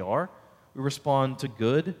way that we are. We respond to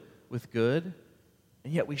good with good,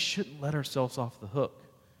 and yet we shouldn't let ourselves off the hook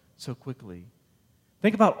so quickly.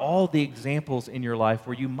 Think about all the examples in your life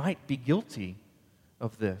where you might be guilty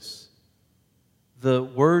of this. The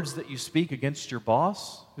words that you speak against your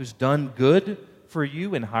boss, who's done good for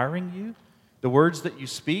you in hiring you, the words that you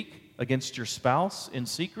speak against your spouse in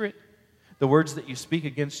secret, the words that you speak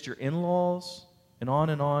against your in-laws, and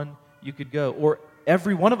on you could go. Or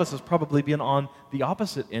every one of us has probably been on the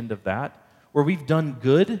opposite end of that, where we've done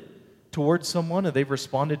good towards someone and they've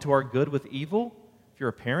responded to our good with evil. If you're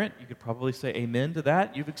a parent, you could probably say amen to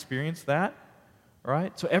that. You've experienced that,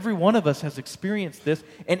 right? So every one of us has experienced this,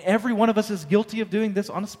 and every one of us is guilty of doing this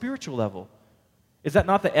on a spiritual level. Is that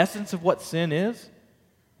not the essence of what sin is?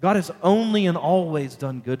 God has only and always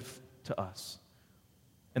done good to us,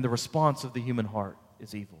 and the response of the human heart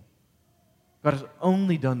is evil. God has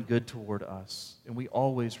only done good toward us, and we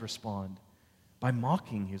always respond by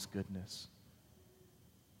mocking His goodness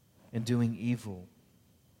and doing evil.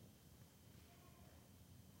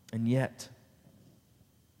 And yet,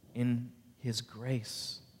 in His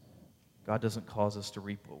grace, God doesn't cause us to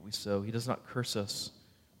reap what we sow. He does not curse us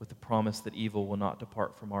with the promise that evil will not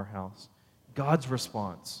depart from our house. God's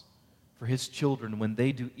response for His children when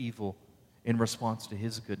they do evil in response to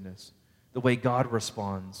His goodness, the way God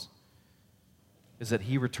responds, is that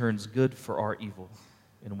He returns good for our evil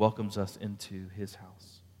and welcomes us into His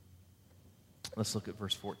house. Let's look at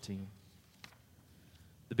verse 14.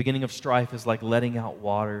 The beginning of strife is like letting out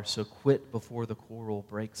water, so quit before the quarrel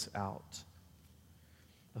breaks out.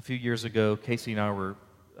 A few years ago, Casey and I were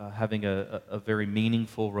having a very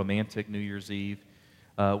meaningful, romantic New Year's Eve.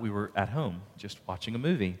 We were at home just watching a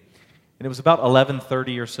movie. And it was about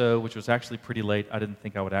 11:30 or so, which was actually pretty late. I didn't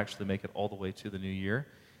think I would actually make it all the way to the new year.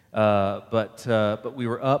 But we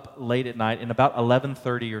were up late at night, and about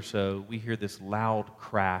 11:30 or so, we hear this loud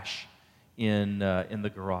crash in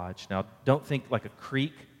the garage. Now, don't think like a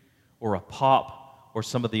creak or a pop or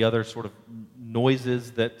some of the other sort of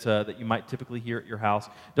noises that you might typically hear at your house.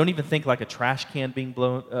 Don't even think like a trash can being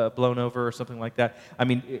blown over or something like that. I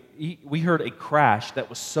mean, we heard a crash that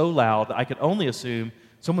was so loud that I could only assume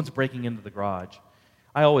someone's breaking into the garage.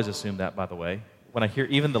 I always assume that, by the way, when I hear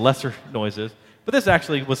even the lesser noises. But this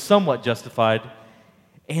actually was somewhat justified.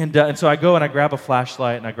 And so I go and I grab a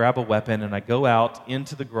flashlight and I grab a weapon and I go out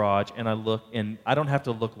into the garage and I look, and I don't have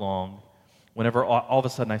to look long whenever all of a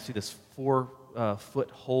sudden I see this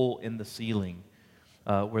 4-foot hole in the ceiling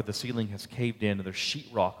where the ceiling has caved in and there's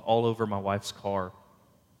sheetrock all over my wife's car.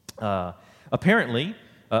 Apparently,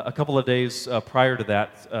 a couple of days prior to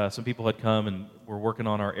that, some people had come and were working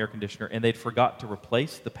on our air conditioner, and they'd forgot to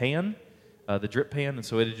replace the pan, the drip pan, and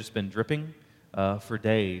so it had just been dripping for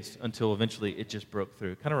days until eventually it just broke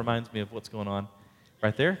through. Kind of reminds me of what's going on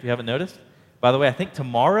right there, if you haven't noticed. By the way, I think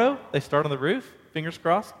tomorrow they start on the roof, fingers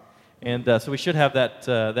crossed, and so we should have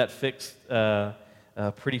that fixed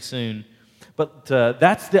pretty soon. But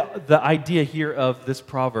that's the idea here of this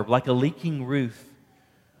proverb. Like a leaking roof,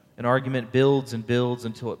 an argument builds and builds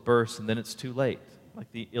until it bursts, and then it's too late.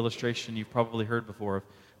 Like the illustration you've probably heard before of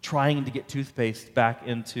trying to get toothpaste back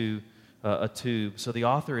into a tube. So the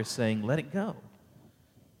author is saying, let it go.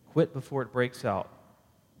 Quit before it breaks out.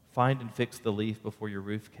 Find and fix the leaf before your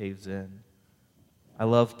roof caves in. I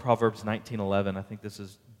love Proverbs 19:11. I think this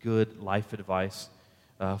is good life advice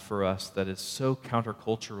for us that is so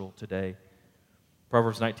countercultural today.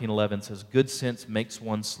 Proverbs 19:11 says, good sense makes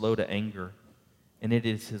one slow to anger, and it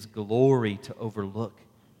is his glory to overlook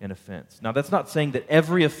an offense. Now, that's not saying that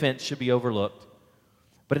every offense should be overlooked,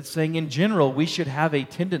 but it's saying in general we should have a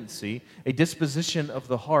tendency, a disposition of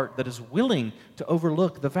the heart that is willing to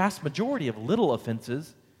overlook the vast majority of little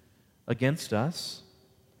offenses against us.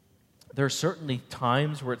 There are certainly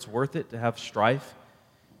times where it's worth it to have strife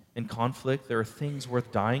and conflict. There are things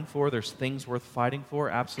worth dying for. There's things worth fighting for.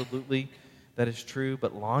 Absolutely, that is true.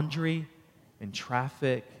 But laundry and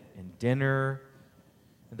traffic and dinner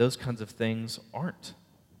and those kinds of things aren't.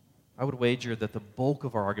 I would wager that the bulk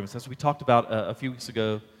of our arguments, as we talked about a few weeks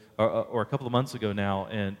ago, or a couple of months ago now,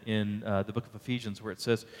 in the book of Ephesians, where it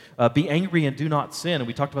says, be angry and do not sin. And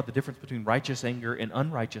we talked about the difference between righteous anger and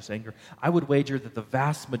unrighteous anger. I would wager that the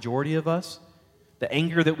vast majority of us, the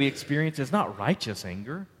anger that we experience is not righteous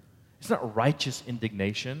anger. It's not righteous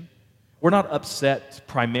indignation. We're not upset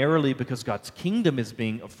primarily because God's kingdom is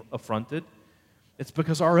being affronted. It's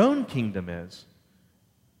because our own kingdom is.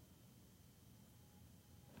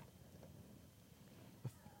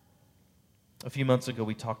 A few months ago,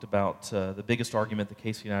 we talked about the biggest argument that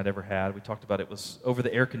Casey and I had ever had. We talked about it was over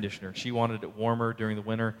the air conditioner. She wanted it warmer during the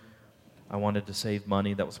winter. I wanted to save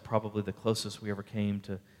money. That was probably the closest we ever came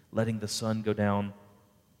to letting the sun go down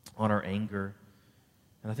on our anger.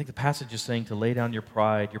 And I think the passage is saying to lay down your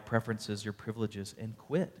pride, your preferences, your privileges, and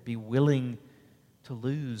quit. Be willing to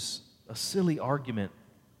lose a silly argument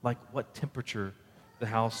like what temperature the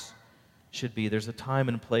house should be. There's a time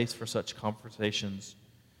and place for such conversations,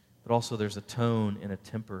 but also there's a tone and a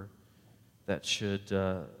temper that should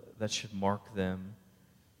mark them.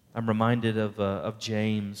 I'm reminded of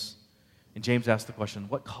James, and James asked the question,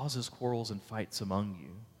 what causes quarrels and fights among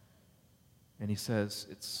you? And he says,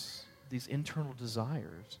 it's these internal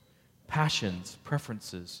desires, passions,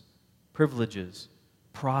 preferences, privileges,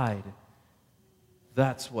 pride.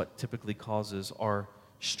 That's what typically causes our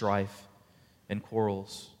strife and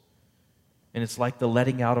quarrels. And it's like the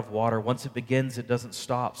letting out of water. Once it begins, it doesn't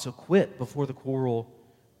stop. So quit before the quarrel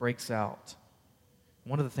breaks out.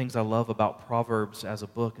 One of the things I love about Proverbs as a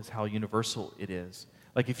book is how universal it is.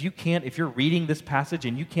 Like if you're reading this passage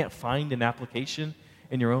and you can't find an application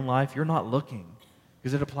in your own life, you're not looking,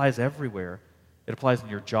 because it applies everywhere. It applies in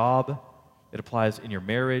your job. It applies in your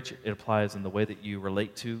marriage. It applies in the way that you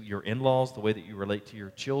relate to your in-laws, the way that you relate to your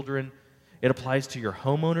children. It applies to your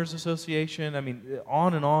homeowners association. I mean,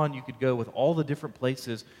 on and on you could go with all the different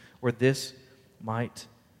places where this might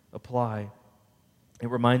apply. It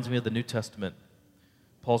reminds me of the New Testament.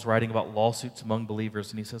 Paul's writing about lawsuits among believers,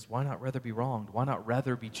 and he says, why not rather be wronged? Why not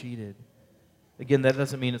rather be cheated? Again, that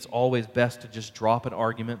doesn't mean it's always best to just drop an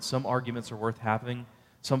argument. Some arguments are worth having.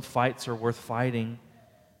 Some fights are worth fighting.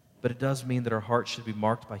 But it does mean that our hearts should be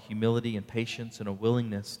marked by humility and patience and a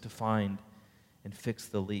willingness to find and fix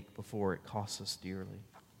the leak before it costs us dearly.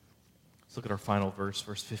 Let's look at our final verse,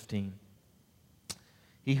 verse 15.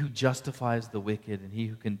 He who justifies the wicked and he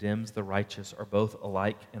who condemns the righteous are both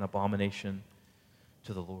alike an abomination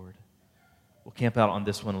to the Lord. We'll camp out on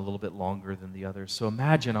this one a little bit longer than the others. So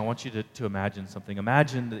I want you to imagine something.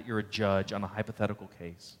 Imagine that you're a judge on a hypothetical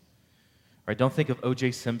case. All right, don't think of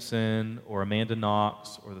O.J. Simpson or Amanda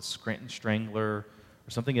Knox or the Scranton Strangler or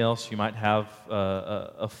something else you might have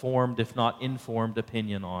a formed, if not informed,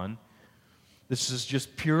 opinion on. This is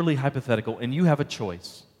just purely hypothetical, and you have a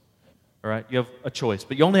choice. All right, you have a choice,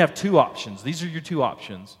 but you only have two options. These are your two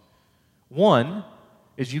options. One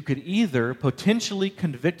is you could either potentially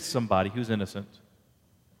convict somebody who's innocent,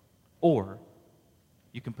 or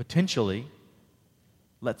you can potentially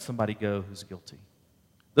let somebody go who's guilty.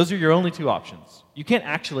 Those are your only two options. You can't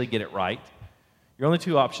actually get it right. Your only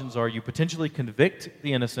two options are you potentially convict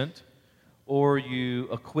the innocent or you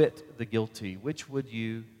acquit the guilty. Which would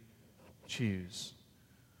you choose?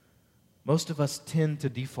 Most of us tend to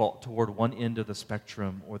default toward one end of the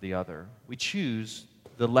spectrum or the other. We choose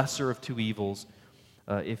the lesser of two evils,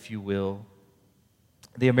 if you will.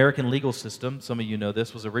 The American legal system, some of you know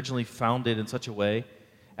this, was originally founded in such a way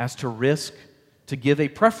as to give a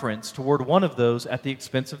preference toward one of those at the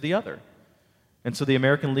expense of the other. And so the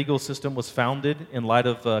American legal system was founded in light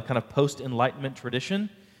of kind of post-Enlightenment tradition.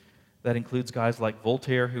 That includes guys like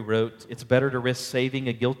Voltaire, who wrote, "It's better to risk saving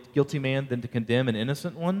a guilty man than to condemn an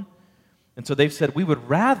innocent one." And so they've said, we would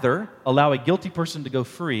rather allow a guilty person to go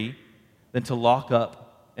free than to lock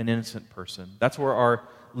up an innocent person. That's where our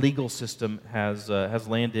legal system has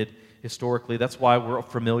landed historically. That's why we're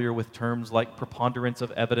familiar with terms like preponderance of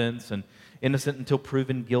evidence and innocent until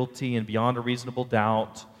proven guilty and beyond a reasonable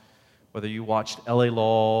doubt. Whether you watched L.A.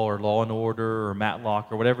 Law or Law and Order or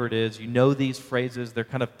Matlock or whatever it is, you know these phrases. They're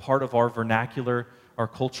kind of part of our vernacular, our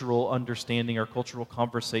cultural understanding, our cultural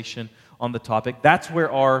conversation on the topic. That's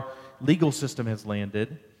where our legal system has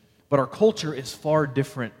landed. But our culture is far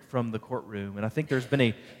different from the courtroom. And I think there's been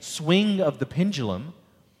a swing of the pendulum,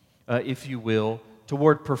 if you will,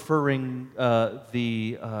 toward preferring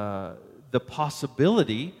the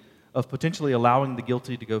possibility of potentially allowing the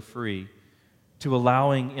guilty to go free to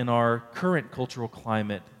allowing in our current cultural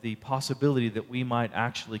climate the possibility that we might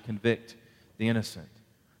actually convict the innocent.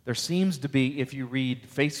 There seems to be, if you read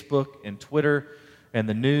Facebook and Twitter and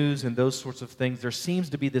the news and those sorts of things, there seems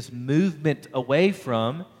to be this movement away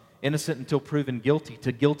from innocent until proven guilty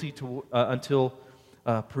to guilty until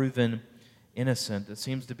proven innocent. It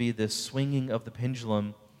seems to be this swinging of the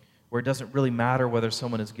pendulum where it doesn't really matter whether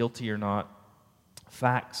someone is guilty or not.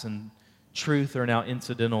 Facts and truth are now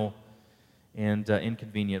incidental and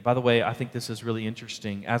inconvenient. By the way, I think this is really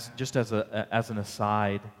interesting. As an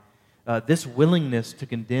aside, this willingness to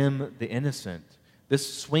condemn the innocent,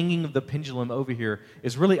 this swinging of the pendulum over here,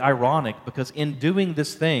 is really ironic because in doing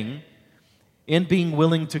this thing, in being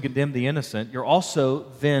willing to condemn the innocent, you're also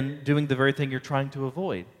then doing the very thing you're trying to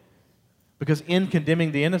avoid. Because in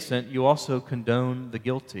condemning the innocent, you also condone the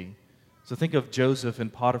guilty. So think of Joseph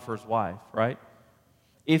and Potiphar's wife, right?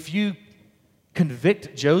 If you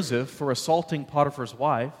convict Joseph for assaulting Potiphar's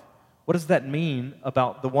wife, what does that mean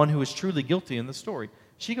about the one who is truly guilty in the story?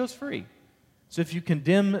 She goes free. So if you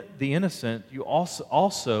condemn the innocent, you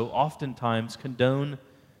also oftentimes condone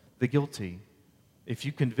the guilty. If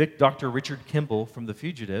you convict Dr. Richard Kimball from The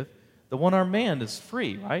Fugitive, the one-armed man is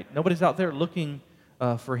free, right? Nobody's out there looking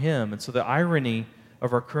for him. And so the irony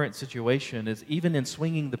of our current situation is even in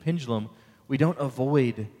swinging the pendulum, we don't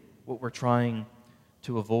avoid what we're trying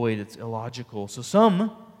to avoid. It's illogical. So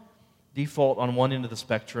some default on one end of the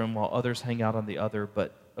spectrum while others hang out on the other,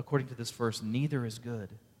 but according to this verse, neither is good.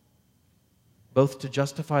 Both to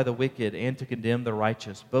justify the wicked and to condemn the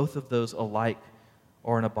righteous, both of those alike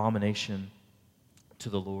are an abomination to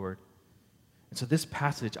the Lord. And so this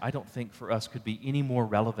passage, I don't think for us could be any more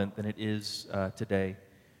relevant than it is today.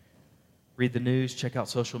 Read the news, check out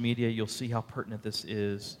social media, you'll see how pertinent this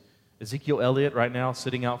is. Ezekiel Elliott right now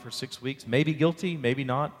sitting out for 6 weeks, maybe guilty, maybe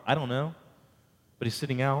not, I don't know, but he's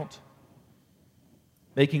sitting out.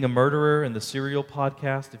 Making a Murderer and the Serial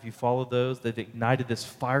podcast, if you follow those, they've ignited this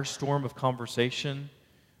firestorm of conversation,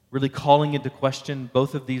 really calling into question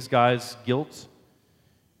both of these guys' guilt.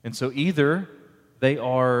 And so either they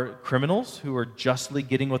are criminals who are justly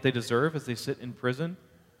getting what they deserve as they sit in prison,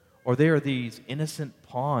 or they are these innocent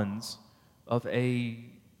pawns of a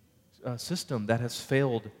system that has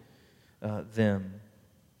failed them.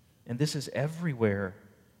 And this is everywhere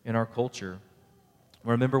in our culture.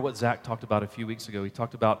 Remember what Zach talked about a few weeks ago. He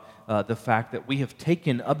talked about the fact that we have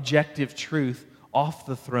taken objective truth off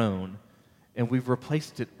the throne and we've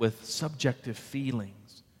replaced it with subjective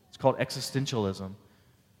feelings. It's called existentialism.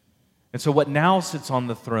 And so what now sits on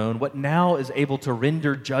the throne, what now is able to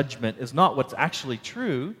render judgment is not what's actually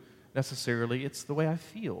true necessarily. It's the way I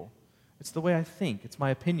feel. It's the way I think. It's my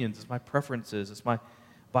opinions. It's my preferences. It's my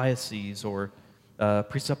biases or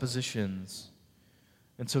presuppositions.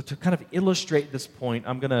 And so to kind of illustrate this point,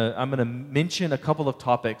 I'm gonna mention a couple of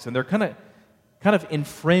topics, and they're kind of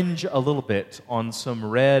infringe a little bit on some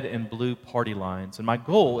red and blue party lines. And my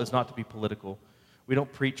goal is not to be political. We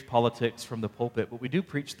don't preach politics from the pulpit, but we do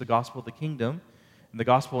preach the gospel of the kingdom. And the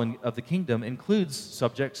gospel of the kingdom includes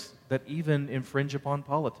subjects that even infringe upon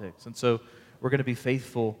politics. And so we're going to be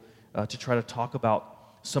faithful to try to talk about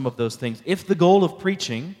some of those things. If the goal of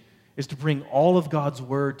preaching is to bring all of God's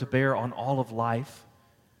word to bear on all of life,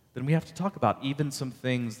 then we have to talk about even some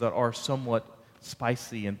things that are somewhat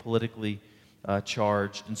spicy and politically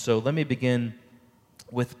charged. And so let me begin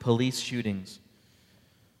with police shootings.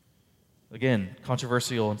 Again,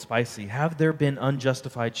 controversial and spicy. Have there been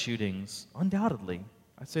unjustified shootings? Undoubtedly.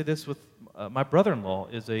 I say this with my brother-in-law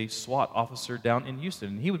is a SWAT officer down in Houston,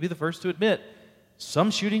 and he would be the first to admit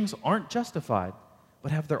some shootings aren't justified.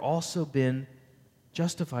 But have there also been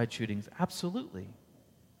justified shootings? Absolutely.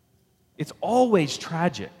 It's always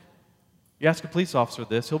tragic. You ask a police officer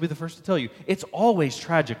this, he'll be the first to tell you, it's always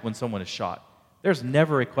tragic when someone is shot. There's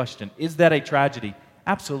never a question. Is that a tragedy?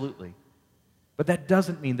 Absolutely. But that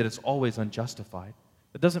doesn't mean that it's always unjustified.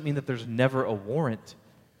 That doesn't mean that there's never a warrant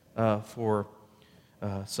for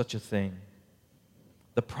such a thing.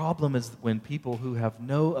 The problem is when people who have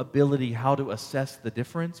no ability how to assess the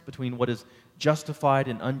difference between what is justified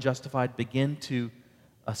and unjustified begin to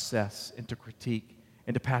assess and to critique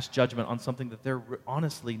and to pass judgment on something that they're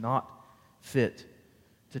honestly not fit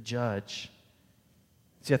to judge.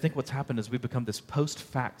 See, I think what's happened is we've become this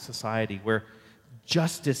post-fact society where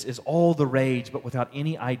justice is all the rage, but without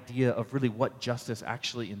any idea of really what justice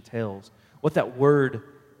actually entails, what that word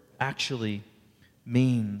actually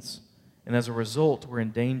means. And as a result, we're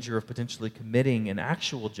in danger of potentially committing an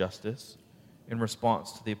actual justice in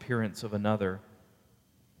response to the appearance of another.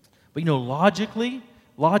 But logically,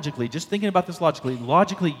 just thinking about this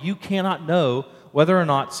logically, you cannot know whether or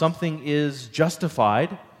not something is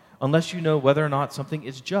justified unless you know whether or not something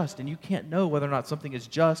is just. And you can't know whether or not something is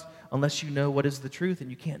just unless you know what is the truth.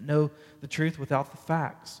 And you can't know the truth without the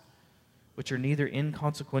facts, which are neither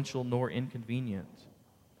inconsequential nor inconvenient.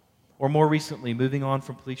 Or more recently, moving on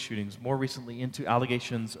from police shootings, more recently into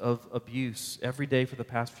allegations of abuse. Every day for the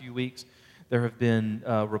past few weeks, there have been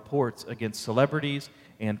reports against celebrities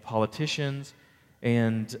and politicians,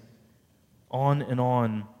 and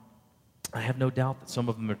on. I have no doubt that some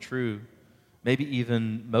of them are true. Maybe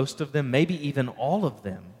even most of them, maybe even all of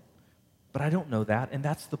them. But I don't know that, and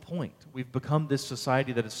that's the point. We've become this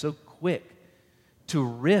society that is so quick to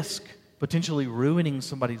risk potentially ruining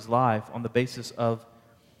somebody's life on the basis of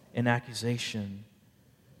an accusation.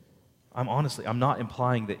 I'm not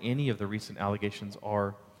implying that any of the recent allegations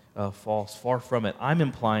are false. Far from it. I'm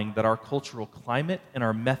implying that our cultural climate and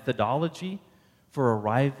our methodology for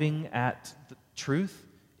arriving at the truth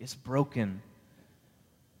is broken.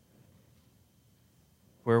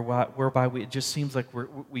 Whereby it just seems like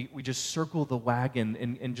we just circle the wagon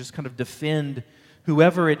and just kind of defend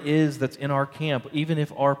whoever it is that's in our camp, even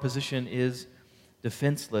if our position is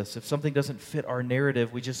defenseless. If something doesn't fit our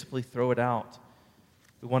narrative, we just simply throw it out.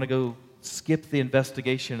 We want to go skip the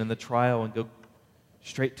investigation and the trial and go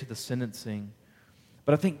straight to the sentencing.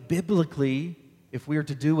 But I think biblically, if we are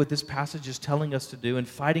to do what this passage is telling us to do and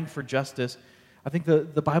fighting for justice, I think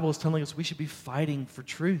the Bible is telling us we should be fighting for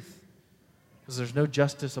truth. Because there's no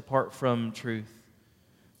justice apart from truth.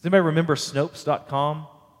 Does anybody remember Snopes.com?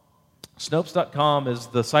 Snopes.com is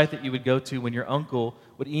the site that you would go to when your uncle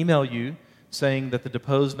would email you saying that the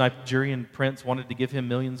deposed Nigerian prince wanted to give him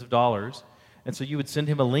millions of dollars. And so you would send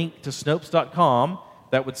him a link to Snopes.com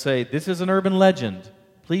that would say, "This is an urban legend.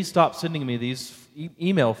 Please stop sending me these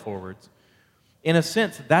email forwards." In a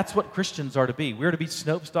sense, that's what Christians are to be. We are to be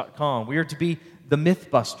Snopes.com. We are to be the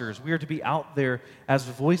Mythbusters. We are to be out there as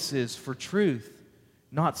voices for truth,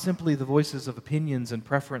 not simply the voices of opinions and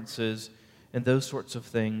preferences and those sorts of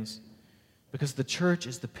things, because the church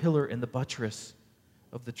is the pillar and the buttress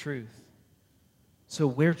of the truth. So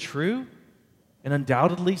where true, and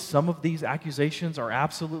undoubtedly some of these accusations are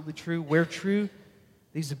absolutely true, where true,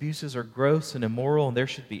 these abuses are gross and immoral, and there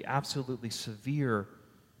should be absolutely severe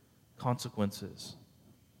consequences.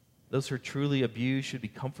 Those who are truly abused should be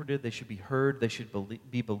comforted, they should be heard, they should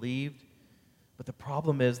be believed. But the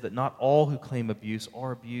problem is that not all who claim abuse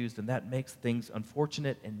are abused, and that makes things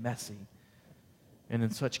unfortunate and messy. And in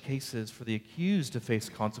such cases, for the accused to face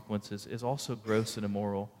consequences is also gross and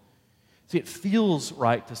immoral. See, it feels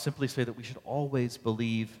right to simply say that we should always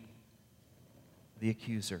believe the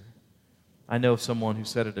accuser. I know someone who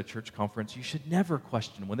said at a church conference, you should never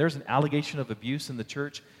question. When there's an allegation of abuse in the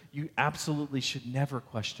church, you absolutely should never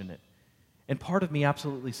question it. And part of me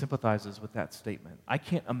absolutely sympathizes with that statement. I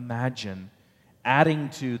can't imagine adding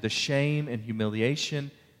to the shame and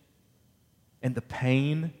humiliation and the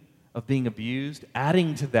pain of being abused,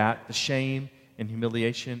 adding to that the shame and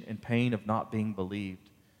humiliation and pain of not being believed.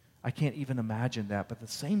 I can't even imagine that. But at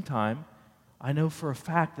the same time, I know for a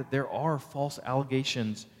fact that there are false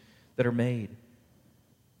allegations that are made.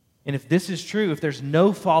 And if this is true, if there's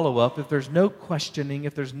no follow-up, if there's no questioning,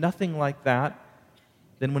 if there's nothing like that,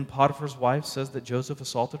 then when Potiphar's wife says that Joseph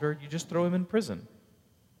assaulted her, you just throw him in prison.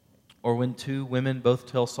 Or when two women both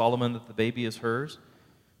tell Solomon that the baby is hers,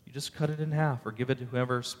 you just cut it in half or give it to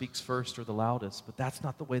whoever speaks first or the loudest. But that's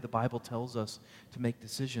not the way the Bible tells us to make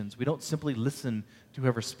decisions. We don't simply listen to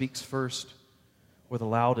whoever speaks first or the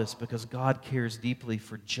loudest, because God cares deeply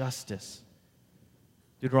for justice.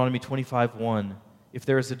 Deuteronomy 25:1, if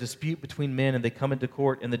there is a dispute between men and they come into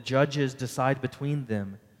court and the judges decide between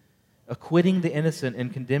them, acquitting the innocent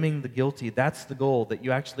and condemning the guilty, that's the goal, that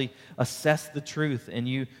you actually assess the truth and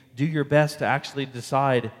you do your best to actually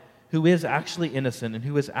decide who is actually innocent and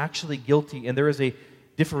who is actually guilty, and there is a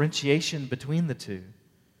differentiation between the two.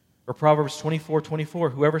 Or Proverbs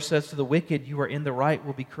 24:24, whoever says to the wicked, you are in the right,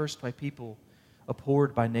 will be cursed by people,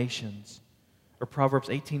 abhorred by nations. Or Proverbs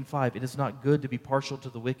 18:5, it is not good to be partial to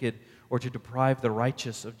the wicked or to deprive the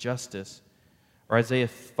righteous of justice. Or Isaiah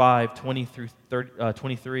 5:20 through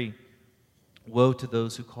 23, woe to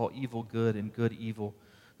those who call evil good and good evil,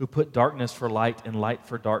 who put darkness for light and light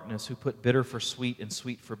for darkness, who put bitter for sweet and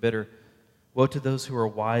sweet for bitter. Woe to those who are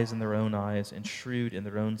wise in their own eyes and shrewd in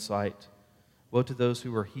their own sight. Woe to those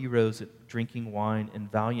who are heroes at drinking wine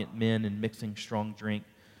and valiant men in mixing strong drink,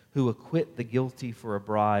 who acquit the guilty for a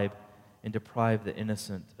bribe and deprive the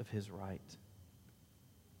innocent of his right.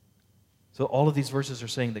 So all of these verses are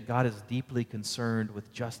saying that God is deeply concerned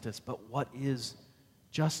with justice. But what is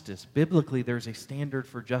justice? Biblically, there's a standard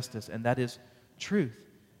for justice, and that is truth,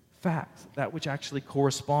 fact, that which actually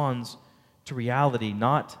corresponds to reality,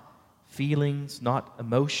 not feelings, not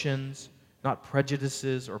emotions, not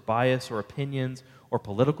prejudices or bias or opinions or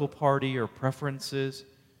political party or preferences.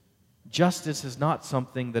 Justice is not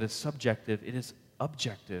something that is subjective, it is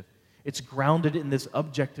objective. It's grounded in this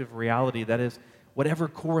objective reality, that is, whatever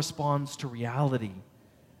corresponds to reality.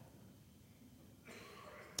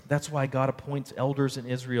 That's why God appoints elders in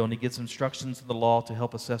Israel, and He gives instructions in the law to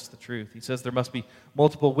help assess the truth. He says there must be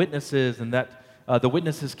multiple witnesses, and that the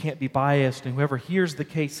witnesses can't be biased, and whoever hears the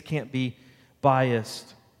case can't be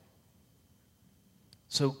biased.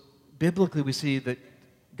 So, biblically, we see that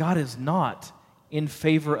God is not in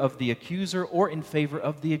favor of the accuser or in favor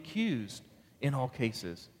of the accused in all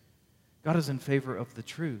cases. God is in favor of the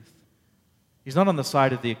truth. He's not on the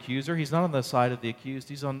side of the accuser. He's not on the side of the accused.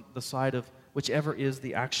 He's on the side of whichever is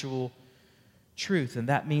the actual truth. And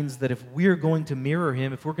that means that if we're going to mirror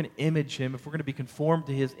him, if we're going to image him, if we're going to be conformed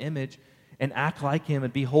to his image and act like him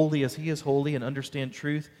and be holy as he is holy and understand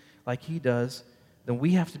truth like he does, then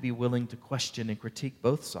we have to be willing to question and critique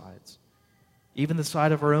both sides. Even the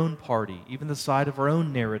side of our own party, even the side of our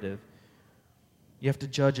own narrative. You have to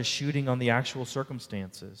judge a shooting on the actual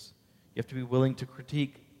circumstances. You have to be willing to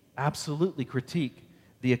absolutely critique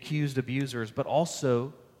the accused abusers, but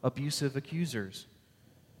also abusive accusers.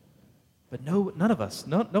 But none of us,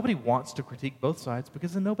 nobody wants to critique both sides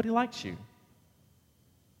because then nobody likes you.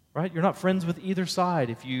 Right? You're not friends with either side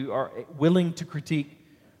if you are willing to critique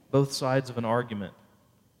both sides of an argument.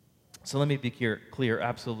 So let me be clear,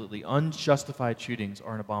 absolutely. Unjustified shootings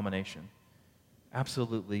are an abomination.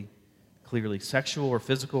 Absolutely, clearly. Sexual or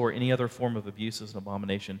physical or any other form of abuse is an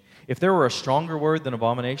abomination. If there were a stronger word than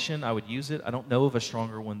abomination, I would use it. I don't know of a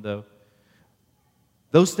stronger one, though.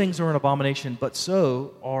 Those things are an abomination, but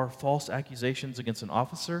so are false accusations against an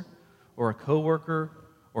officer or a coworker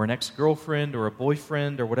or an ex-girlfriend or a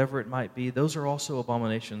boyfriend or whatever it might be. Those are also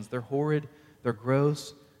abominations. They're horrid, they're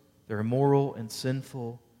gross, they're immoral and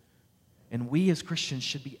sinful. And we as Christians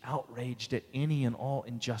should be outraged at any and all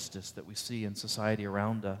injustice that we see in society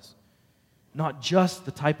around us. Not just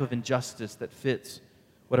the type of injustice that fits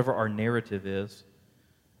whatever our narrative is.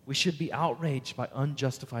 We should be outraged by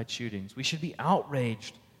unjustified shootings. We should be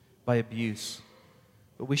outraged by abuse.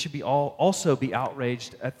 But we should also be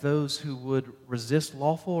outraged at those who would resist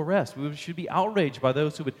lawful arrest. We should be outraged by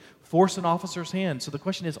those who would force an officer's hand. So the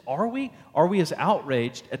question is, are we as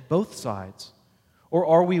outraged at both sides? Or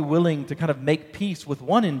are we willing to kind of make peace with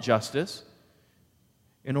one injustice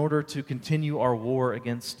in order to continue our war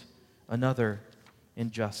against another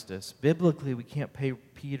injustice? Biblically, we can't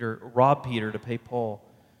rob Peter to pay Paul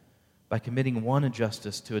by committing one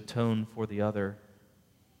injustice to atone for the other.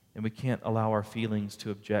 And we can't allow our feelings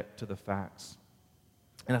to object to the facts.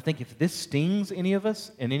 And I think if this stings any of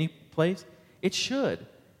us in any place, it should.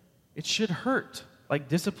 It should hurt, like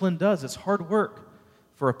discipline does. It's hard work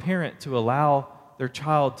for a parent to allow their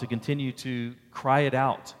child to continue to cry it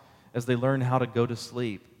out as they learn how to go to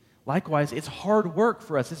sleep. Likewise, it's hard work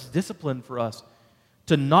for us, it's discipline for us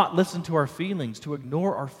to not listen to our feelings, to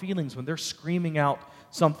ignore our feelings when they're screaming out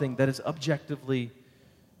something that is objectively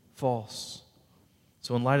false.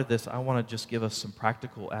 So in light of this, I want to just give us some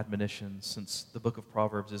practical admonitions, since the book of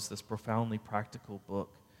Proverbs is this profoundly practical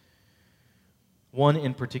book. One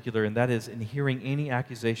in particular, and that is in hearing any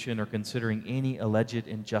accusation or considering any alleged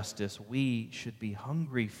injustice, we should be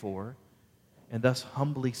hungry for and thus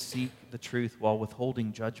humbly seek the truth while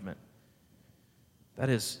withholding judgment. That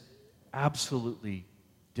is absolutely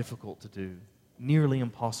difficult to do, nearly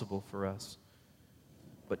impossible for us.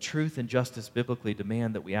 But truth and justice biblically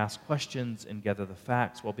demand that we ask questions and gather the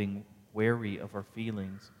facts while being wary of our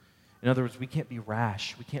feelings. In other words, we can't be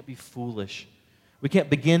rash, we can't be foolish. We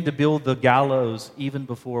can't begin to build the gallows even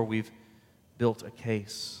before we've built a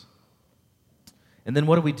case. And then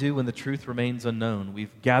what do we do when the truth remains unknown?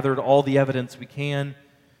 We've gathered all the evidence we can.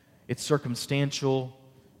 It's circumstantial.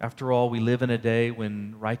 After all, we live in a day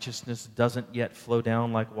when righteousness doesn't yet flow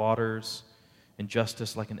down like waters and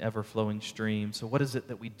justice like an ever-flowing stream. So what is it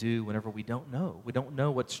that we do whenever we don't know? We don't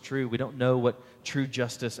know what's true. We don't know what true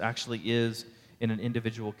justice actually is in an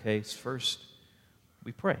individual case. First,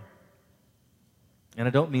 we pray. And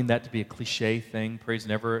I don't mean that to be a cliche thing.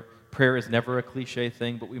 Prayer is never a cliche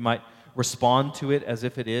thing, but we might respond to it as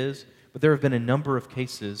if it is. But there have been a number of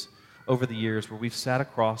cases over the years where we've sat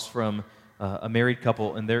across from a married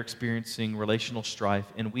couple and they're experiencing relational strife,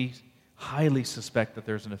 and we highly suspect that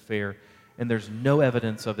there's an affair, and there's no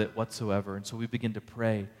evidence of it whatsoever. And so we begin to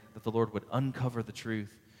pray that the Lord would uncover the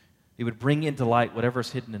truth. He would bring into light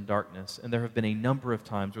whatever's hidden in darkness. And there have been a number of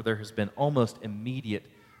times where there has been almost immediate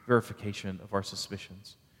verification of our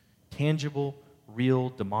suspicions. Tangible, real,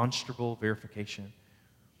 demonstrable verification.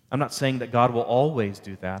 I'm not saying that God will always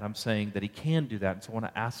do that. I'm saying that He can do that. And so I want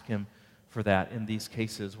to ask Him for that in these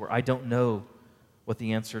cases where I don't know what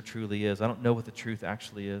the answer truly is. I don't know what the truth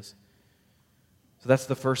actually is. So that's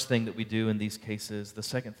the first thing that we do in these cases. The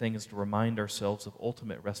second thing is to remind ourselves of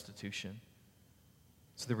ultimate restitution.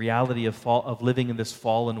 So the reality of living in this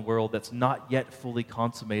fallen world that's not yet fully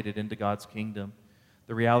consummated into God's kingdom.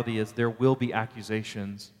 The reality is there will be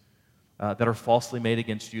accusations that are falsely made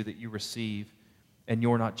against you that you receive, and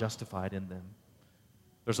you're not justified in them.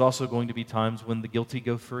 There's also going to be times when the guilty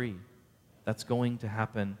go free. That's going to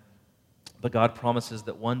happen. But God promises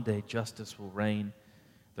that one day justice will reign,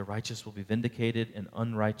 the righteous will be vindicated, and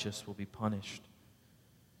unrighteous will be punished.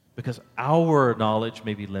 Because our knowledge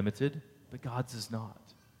may be limited, but God's is not.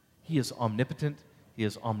 He is omnipotent, He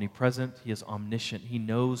is omnipresent. He is omniscient. He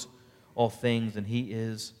knows all things, and He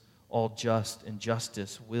is all just, and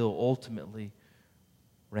justice will ultimately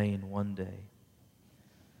reign one day.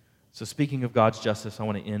 So speaking of God's justice, I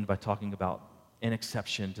want to end by talking about an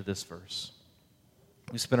exception to this verse.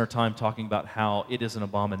 We spent our time talking about how it is an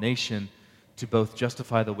abomination to both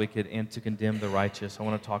justify the wicked and to condemn the righteous. I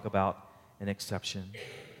want to talk about an exception.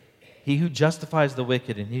 He who justifies the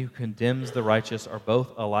wicked and he who condemns the righteous are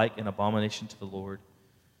both alike an abomination to the Lord,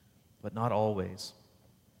 but not always.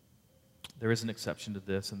 There is an exception to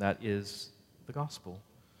this, and that is the gospel.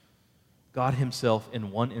 God Himself, in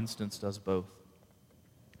one instance, does both.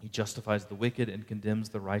 He justifies the wicked and condemns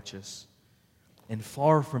the righteous. And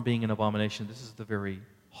far from being an abomination, this is the very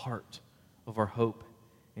heart of our hope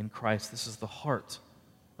in Christ. This is the heart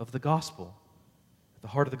of the gospel. At the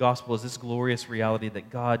heart of the gospel is this glorious reality that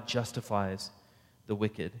God justifies the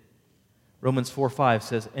wicked. Romans 4:5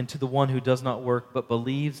 says, "And to the one who does not work but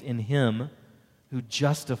believes in Him who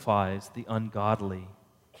justifies the ungodly,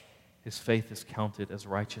 his faith is counted as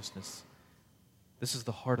righteousness." This is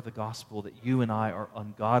the heart of the gospel, that you and I are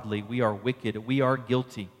ungodly. We are wicked. We are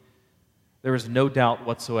guilty. There is no doubt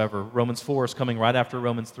whatsoever. Romans 4 is coming right after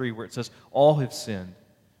Romans 3, where it says, all have sinned.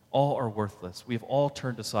 All are worthless. We have all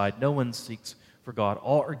turned aside. No one seeks for God.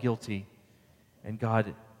 All are guilty. And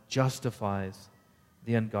God justifies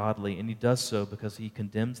the ungodly, and He does so because He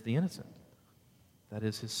condemns the innocent. That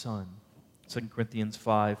is His Son. 2 Corinthians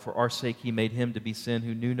 5, "For our sake He made Him to be sin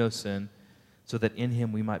who knew no sin, so that in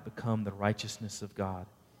Him we might become the righteousness of God."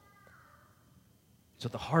 So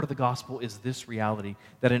the heart of the gospel is this reality,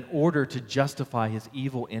 that in order to justify His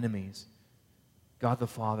evil enemies, God the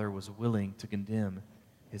Father was willing to condemn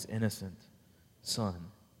His innocent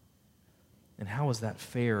Son. And how is that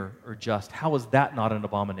fair or just? How is that not an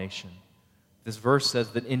abomination? This verse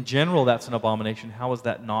says that in general that's an abomination. How is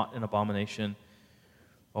that not an abomination?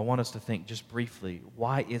 Well, I want us to think just briefly,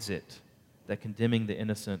 why is it that condemning the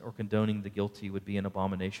innocent or condoning the guilty would be an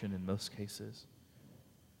abomination in most cases?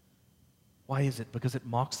 Why is it? Because it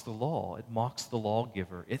mocks the law. It mocks the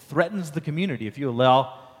lawgiver. It threatens the community. If you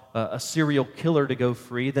allow a serial killer to go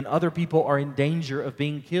free, then other people are in danger of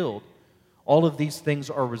being killed. All of these things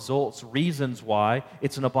are results, reasons why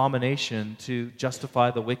it's an abomination to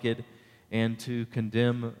justify the wicked and to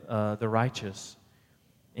condemn the righteous.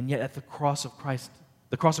 And yet at the cross of Christ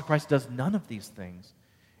does none of these things.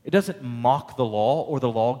 It doesn't mock the law or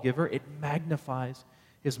the lawgiver. It magnifies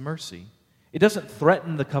His mercy. It doesn't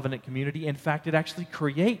threaten the covenant community. In fact, it actually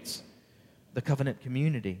creates the covenant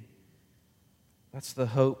community. That's the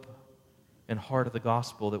hope and heart of the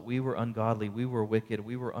gospel, that we were ungodly, we were wicked,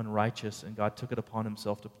 we were unrighteous, and God took it upon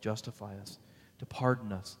Himself to justify us, to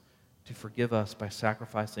pardon us, to forgive us by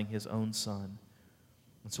sacrificing His own Son.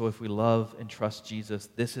 And so if we love and trust Jesus,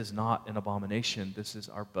 this is not an abomination. This is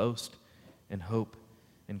our boast and hope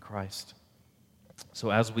in Christ. So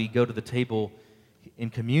as we go to the table in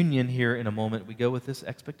communion here in a moment, we go with this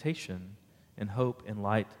expectation and hope in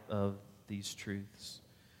light of these truths.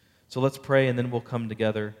 So let's pray, and then we'll come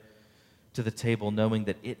together to the table knowing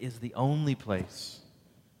that it is the only place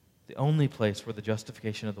where the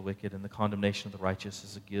justification of the wicked and the condemnation of the righteous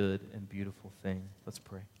is a good and beautiful thing. Let's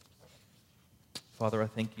pray. Father, I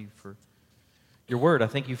thank You for Your word. I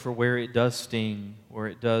thank You for where it does sting, where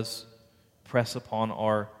it does press upon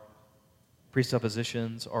our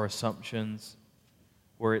presuppositions, our assumptions,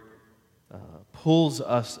 where it pulls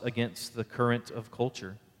us against the current of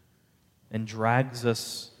culture and drags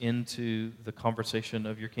us into the conversation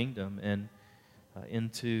of Your kingdom and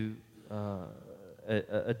into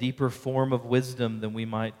a deeper form of wisdom than we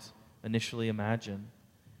might initially imagine.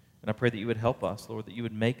 And I pray that You would help us, Lord, that You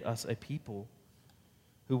would make us a people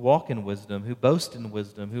who walk in wisdom, who boast in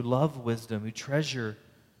wisdom, who love wisdom, who treasure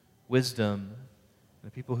wisdom,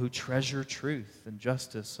 and people who treasure truth and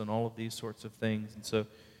justice and all of these sorts of things. And so,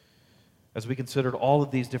 as we considered all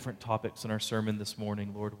of these different topics in our sermon this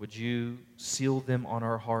morning, Lord, would You seal them on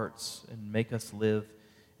our hearts and make us live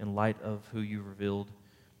in light of who You revealed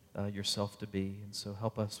Yourself to be. And so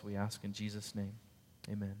help us, we ask in Jesus' name.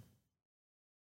 Amen.